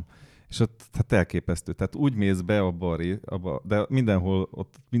 azt hiszem. És ott hát elképesztő. Tehát úgy mész be abba, de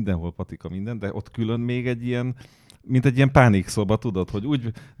mindenhol patika minden, de ott külön még egy ilyen, mint egy ilyen pánikszoba, tudod, hogy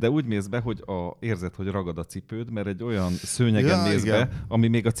úgy mész be, hogy érzed, hogy ragad a cipőd, mert egy olyan szőnyegen mész be, ami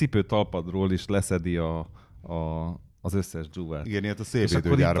még a cipő talpadról is leszedi az összes dzsúvát. Igen, ilyet a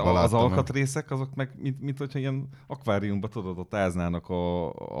szélvédőgyárban láttam. Az alkatrészek, azok meg, mint hogyha ilyen akváriumban, tudod, ott áznának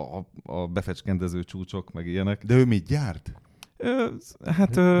a befecskendező csúcsok, meg ilyenek. De ő mit gyárt?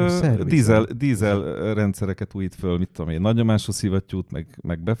 Hát dízel rendszereket újít föl, mit tudom én, nagynyomású szivattyút,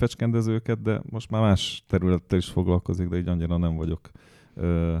 meg befecskendezőket, de most már más területtel is foglalkozik, de így annyira nem vagyok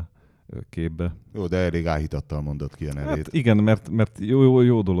képbe. Jó, de elég áhítattal mondott ki a nevét. Hát igen, mert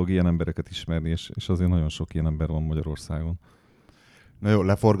jó dolog ilyen embereket ismerni, és azért nagyon sok ilyen ember van Magyarországon. Na jó,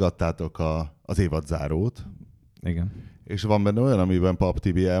 leforgattátok az évadzárót. Igen. És van benne olyan, amiben Pap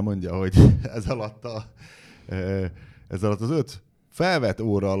Tibi elmondja, hogy ez alatt az 5 felvett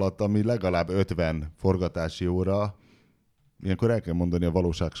óra alatt, ami legalább 50 forgatási óra, ilyenkor el kell mondani a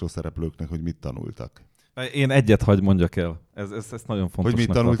valóságshow szereplőknek, hogy mit tanultak. Én egyet hagy mondjak el. Ez nagyon fontos. Hogy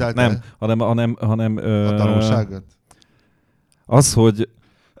mit tanultál? Nem, hanem a tanulságot? Az, hogy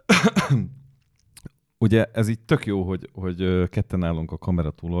ugye ez így tök jó, hogy ketten állunk a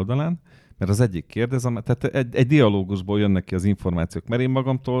kamera túloldalán, mert az egyik kérdez, tehát egy dialógusból jönnek ki az információk, mert én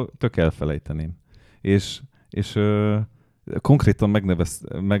magamtól tök elfelejteném. És konkrétan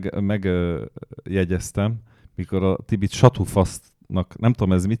megjegyeztem, mikor a Tibit satúfasznak, nem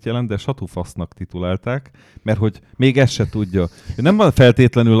tudom ez mit jelent, de satúfasznak titulálták, mert hogy még ezt se tudja. Ő nem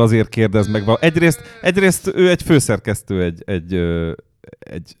feltétlenül azért kérdez meg, egyrészt ő egy főszerkesztő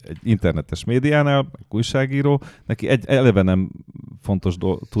egy internetes médiánál, egy újságíró, neki eleve nem fontos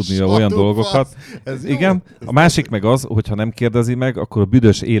tudnia olyan dolgokat. Igen. A másik meg az, hogyha nem kérdezi meg, akkor a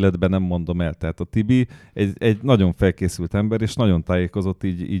büdös életben nem mondom el. Tehát a Tibi egy nagyon felkészült ember, és nagyon tájékozott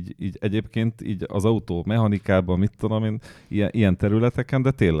így egyébként így az autó mechanikában, mit tudom én, ilyen területeken,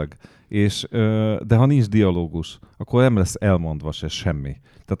 de tényleg. De ha nincs dialógus, akkor nem lesz elmondva se semmi.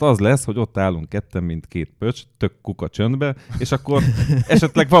 Tehát az lesz, hogy ott állunk ketten, mint két pöcs, tök kuka csöndbe, és akkor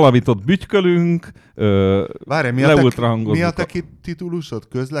esetleg valamit ott bütykölünk, leultrahangozzuk. Mi a te titulusod?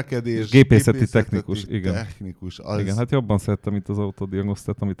 Közlekedés? Gépészeti technikus, igen. Technikus, igen, hát jobban szerettem, mint az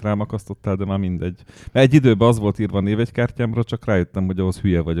autódiagnosztát, amit rám akasztottál, de már mindegy. Mert egy időben az volt írva a névegykártyámra, csak rájöttem, hogy ahhoz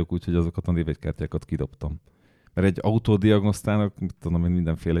hülye vagyok, úgyhogy azokat a névegykártyákat kidobtam. Mert egy autódiagnosztának, tudom én,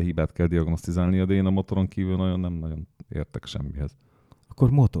 mindenféle hibát kell diagnosztizálnia, de én a motoron kívül nem nagyon értek semmihez. Akkor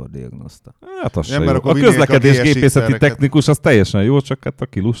motordiagnoszta. Hát az se jó. A közlekedés gépészeti technikus az teljesen jó, csak hát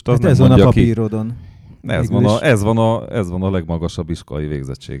aki lusta, az hát nem mondja ki. Ez van a papírodon. Ez van a legmagasabb iskolai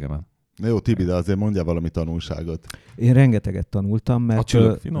végzettségemen. Na jó, Tibi, de azért mondjál valami tanulságot. Én rengeteget tanultam, mert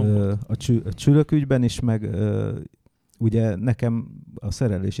a csülök ügyben is, meg ugye nekem a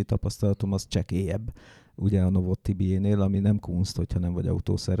szerelési tapasztalatom az csekélyebb, ugye a Novot Tibiénél, ami nem kunst, hogyha nem vagy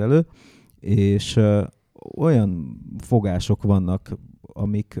autószerelő, és olyan fogások vannak,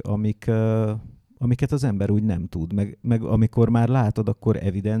 amiket az ember úgy nem tud, meg amikor már látod, akkor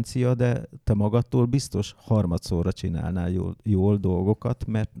evidencia, de te magadtól biztos harmadszorra csinálnál jól dolgokat,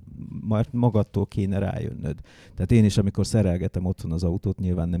 mert magadtól kéne rájönnöd. Tehát én is, amikor szerelgetem otthon az autót,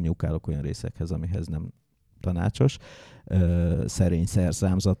 nyilván nem nyúkálok olyan részekhez, amihez nem tanácsos, szerény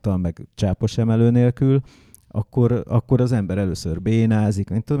szerszámzattal, meg csápos emelő nélkül, akkor az ember először bénázik,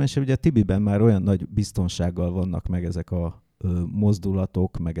 nem tudom, és ugye Tibiben már olyan nagy biztonsággal vannak meg ezek a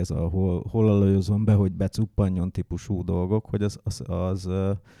mozdulatok, meg ez a hol alajozom be, hogy becuppanjon típusú dolgok, hogy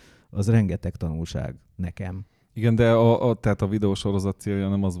az rengeteg tanulság nekem. Igen, de tehát a videósorozat célja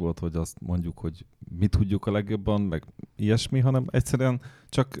nem az volt, hogy azt mondjuk, hogy mi tudjuk a legjobban, meg ilyesmi, hanem egyszerűen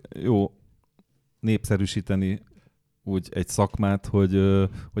csak jó népszerűsíteni úgy egy szakmát, hogy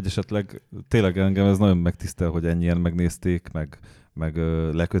esetleg tényleg engem ez nagyon megtisztel, hogy ennyien megnézték, meg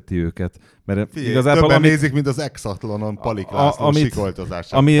leköti őket. Mert figyelj, igazából többen nézik, mint az Exatlonon Palik László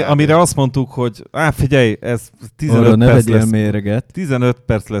sikoltozását. Amire azt mondtuk, hogy figyelj, ez 15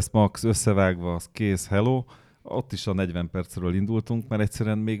 perc lesz max összevágva, az kész, hello. ott is a 40 percről indultunk, mert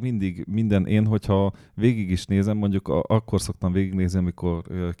egyszerűen még mindig én, hogyha végig is nézem, mondjuk akkor szoktam végignézni, amikor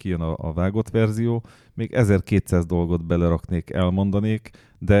kijön a vágott verzió, még 1200 dolgot beleraknék, elmondanék,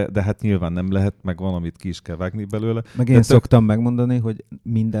 de hát nyilván nem lehet, meg van, amit ki is kell vágni belőle. Meg én szoktam megmondani, hogy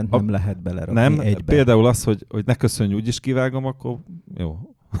mindent nem lehet belerakni nem, egybe. Például az, hogy ne köszönj, úgyis kivágom, akkor jó.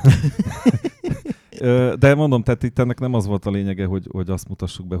 De mondom, tehát itt ennek nem az volt a lényege, hogy azt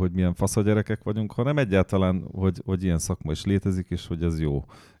mutassuk be, hogy milyen faszagyerekek vagyunk, hanem egyáltalán, hogy ilyen szakma is létezik, és hogy ez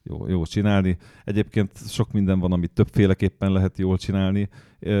jó csinálni. Egyébként sok minden van, amit többféleképpen lehet jól csinálni.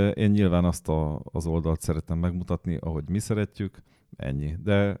 Én nyilván azt az oldalt szeretem megmutatni, ahogy mi szeretjük, ennyi.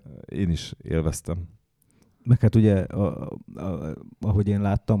 De én is élveztem. Meg hát ugye, ahogy én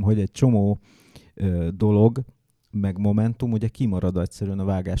láttam, hogy egy csomó dolog, meg momentum, ugye kimarad egyszerűen a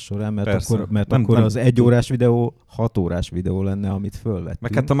vágás során, mert akkor az 1 órás videó 6 órás videó lenne, amit fölvettünk.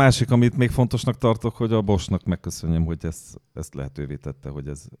 Meg hát a másik, amit még fontosnak tartok, hogy a Boschnak megköszönjem, hogy ezt lehetővé tette, hogy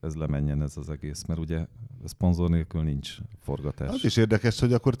ez lemenjen ez az egész, mert ugye szponzor nélkül nincs forgatás. Az is érdekes,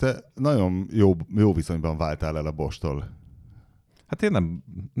 hogy akkor te nagyon jó viszonyban váltál el a Bosch-tól. Hát én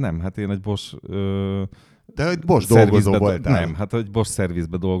nem, hát én egy Bosch... De egy Bosch dolgozó voltál. Nem, hát egy Bosch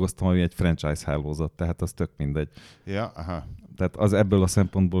szervizbe dolgoztam, ami egy franchise hálózat, tehát az tök mindegy. Ja, aha. Tehát az ebből a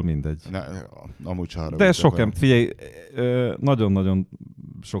szempontból mindegy. Amúgy sem. De figyelj, nagyon-nagyon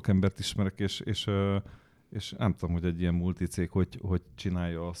sok embert ismerek, és nem tudom, hogy egy ilyen multicég hogy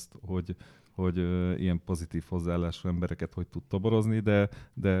csinálja azt, hogy ilyen pozitív hozzáállású embereket hogy tud toborozni,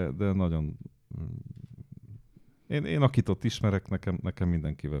 de nagyon... Én akit ott ismerek, nekem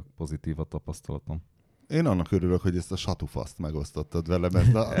mindenkivel pozitív a tapasztalatom. Én annak örülök, hogy ezt a satufaszt megosztottad velem.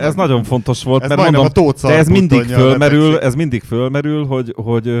 Ez nagyon fontos volt, mert mondom, de ez mindig fölmerül,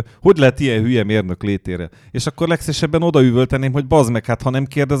 hogy lehet ilyen hülye mérnök létére. És akkor legszívesebben odaüvölteném, hogy bazd meg, hát ha nem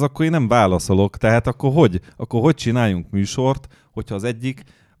kérdez, akkor én nem válaszolok. Tehát akkor hogy csináljunk műsort, hogyha az egyik,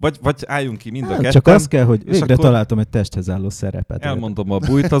 vagy álljunk ki mind a ketten. Csak az kell, hogy végre találtam egy testhez álló szerepet. Elmondom a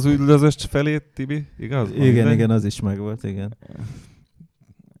bújt az üldözös felé, Tibi, igaz? Igen, az is megvolt, igen.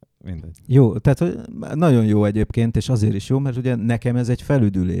 Mindegy. Jó, tehát nagyon jó egyébként, és azért is jó, mert ugye nekem ez egy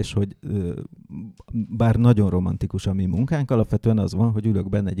felüdülés, hogy bár nagyon romantikus a mi munkánk, alapvetően az van, hogy ülök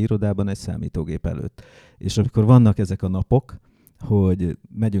benne egy irodában egy számítógép előtt. És amikor vannak ezek a napok, hogy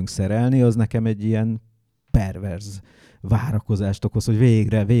megyünk szerelni, az nekem egy ilyen perverz várakozást okoz, hogy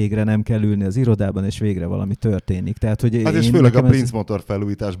végre nem kell ülni az irodában, és végre valami történik. Tehát, hogy és főleg a Prince motor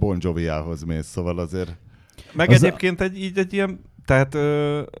felújítás Bon Joviához mész, szóval azért... Meg az egyébként egy ilyen... Tehát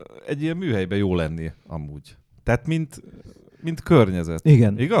egy ilyen műhelyben jó lenni amúgy. Tehát mint környezet.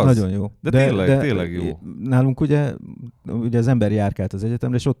 Igen, igaz? Nagyon jó. De tényleg jó. Nálunk ugye az ember járkált az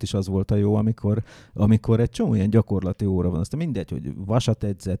egyetemre, és ott is az volt a jó, amikor egy csomó ilyen gyakorlati óra van. Aztán mindegy, hogy vasat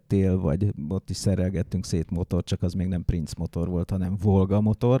edzettél, vagy ott is szerelgettünk szét motor, csak az még nem Prince motor volt, hanem Volga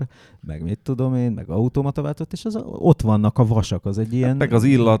motor, meg mit tudom én, meg automataváltott, és ott vannak a vasak, az egy ilyen... Hát meg az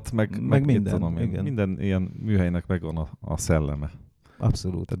illat, meg minden. Tudom én. Minden ilyen műhelynek megvan a szelleme.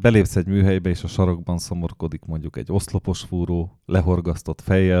 Abszolút. Tehát belépsz egy műhelybe, és a sarokban szomorkodik mondjuk egy oszlopos fúró, lehorgasztott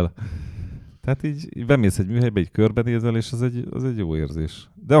fejjel. Tehát így bemész egy műhelybe, így körbenézel, és az egy jó érzés.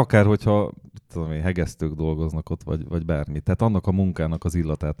 De akár, hogyha tudom én, hegesztők dolgoznak ott, vagy bármi. Tehát annak a munkának az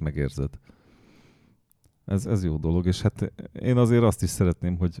illatát megérzed. Ez jó dolog, és hát én azért azt is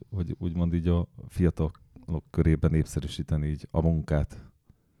szeretném, hogy úgymond így a fiatalok körében népszerűsíteni így a munkát.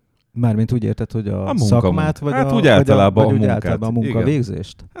 Mármint úgy érted, hogy a szakmát, vagy hát úgy általában a munkát. Általában a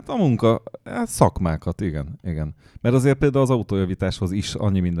munkavégzést? Hát szakmákat, igen. Mert azért például az autójavításhoz is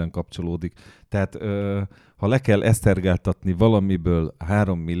annyi minden kapcsolódik. Tehát ha le kell esztergáltatni valamiből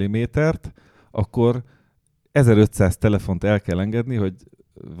 3 mm-t, akkor 1500 telefont el kell engedni,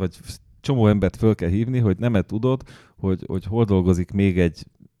 vagy csomó embert föl kell hívni, hogy nem tudod, hogy hol dolgozik még egy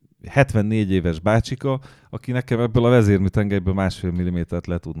 74 éves bácsika, aki nekem ebből a vezérműtengelyből 1,5 mm-t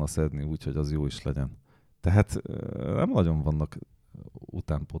le tudna szedni, úgyhogy az jó is legyen. Tehát nem nagyon vannak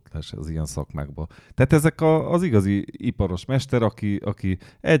utánpótlás az ilyen szakmákban. Tehát ezek az igazi iparos mester, aki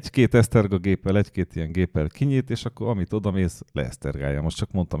 1-2 esztergagéppel, 1-2 ilyen géppel kinyit, és akkor amit odamész, leesztergálja. Most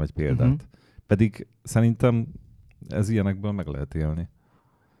csak mondtam egy példát. Uh-huh. Pedig szerintem ez ilyenekből meg lehet élni.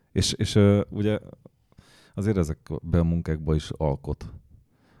 És ugye azért ezekben a munkákban is alkot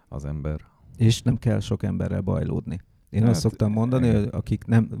az ember. És nem kell sok emberrel bajlódni. Én azt szoktam mondani, hogy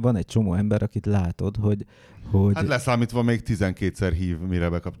van egy csomó ember, akit látod, hogy... Hát leszámítva még 12-szer hív, mire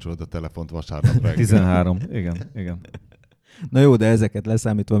bekapcsolod a telefont vasárnap reggel. 13, igen. Na jó, de ezeket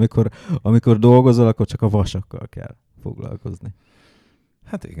leszámítva, amikor dolgozol, akkor csak a vasakkal kell foglalkozni.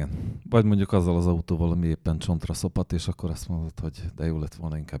 Hát igen. Vagy mondjuk azzal az autóval, ami éppen csontra szopat, és akkor azt mondod, hogy de jó lett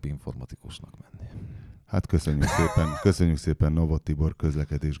volna inkább informatikusnak menni. Hát köszönjük szépen Novot Tibor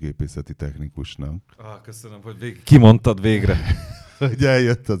közlekedésgépészeti technikusnak. Köszönöm, hogy kimondtad végre. Hogy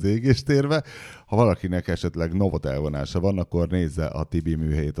eljött az égéstérbe. Ha valakinek esetleg Novot elvonása van, akkor nézze a Tibi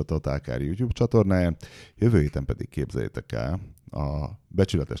műhelyét a Total Car YouTube csatornáján. Jövő héten pedig képzeljétek el, a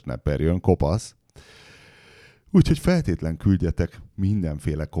becsületes nepper jön, kopasz. Úgyhogy feltétlen küldjetek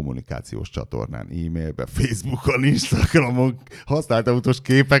mindenféle kommunikációs csatornán, e-mailbe, Facebookon, Instagramon használt autós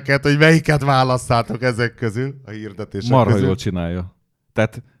képeket, hogy melyiket válasszátok ezek közül a hirdetések Marha közül. jól csinálja.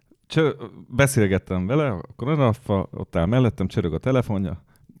 Tehát beszélgettem vele, akkor Rafa ott áll mellettem, csörög a telefonja,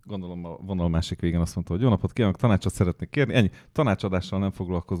 gondolom a vonal másik végén azt mondta, hogy jó napot kívánok, tanácsot szeretnék kérni. Ennyi, tanácsadással nem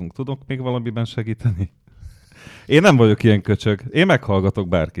foglalkozunk. Tudok még valamiben segíteni? Én nem vagyok ilyen köcsög. Én meghallgatok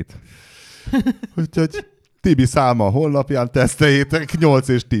bárkit. Úgyhogy Tibi száma a honlapján teszteljétek 8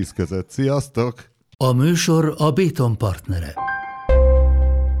 és 10 között. Sziasztok! A műsor a Béton partnere.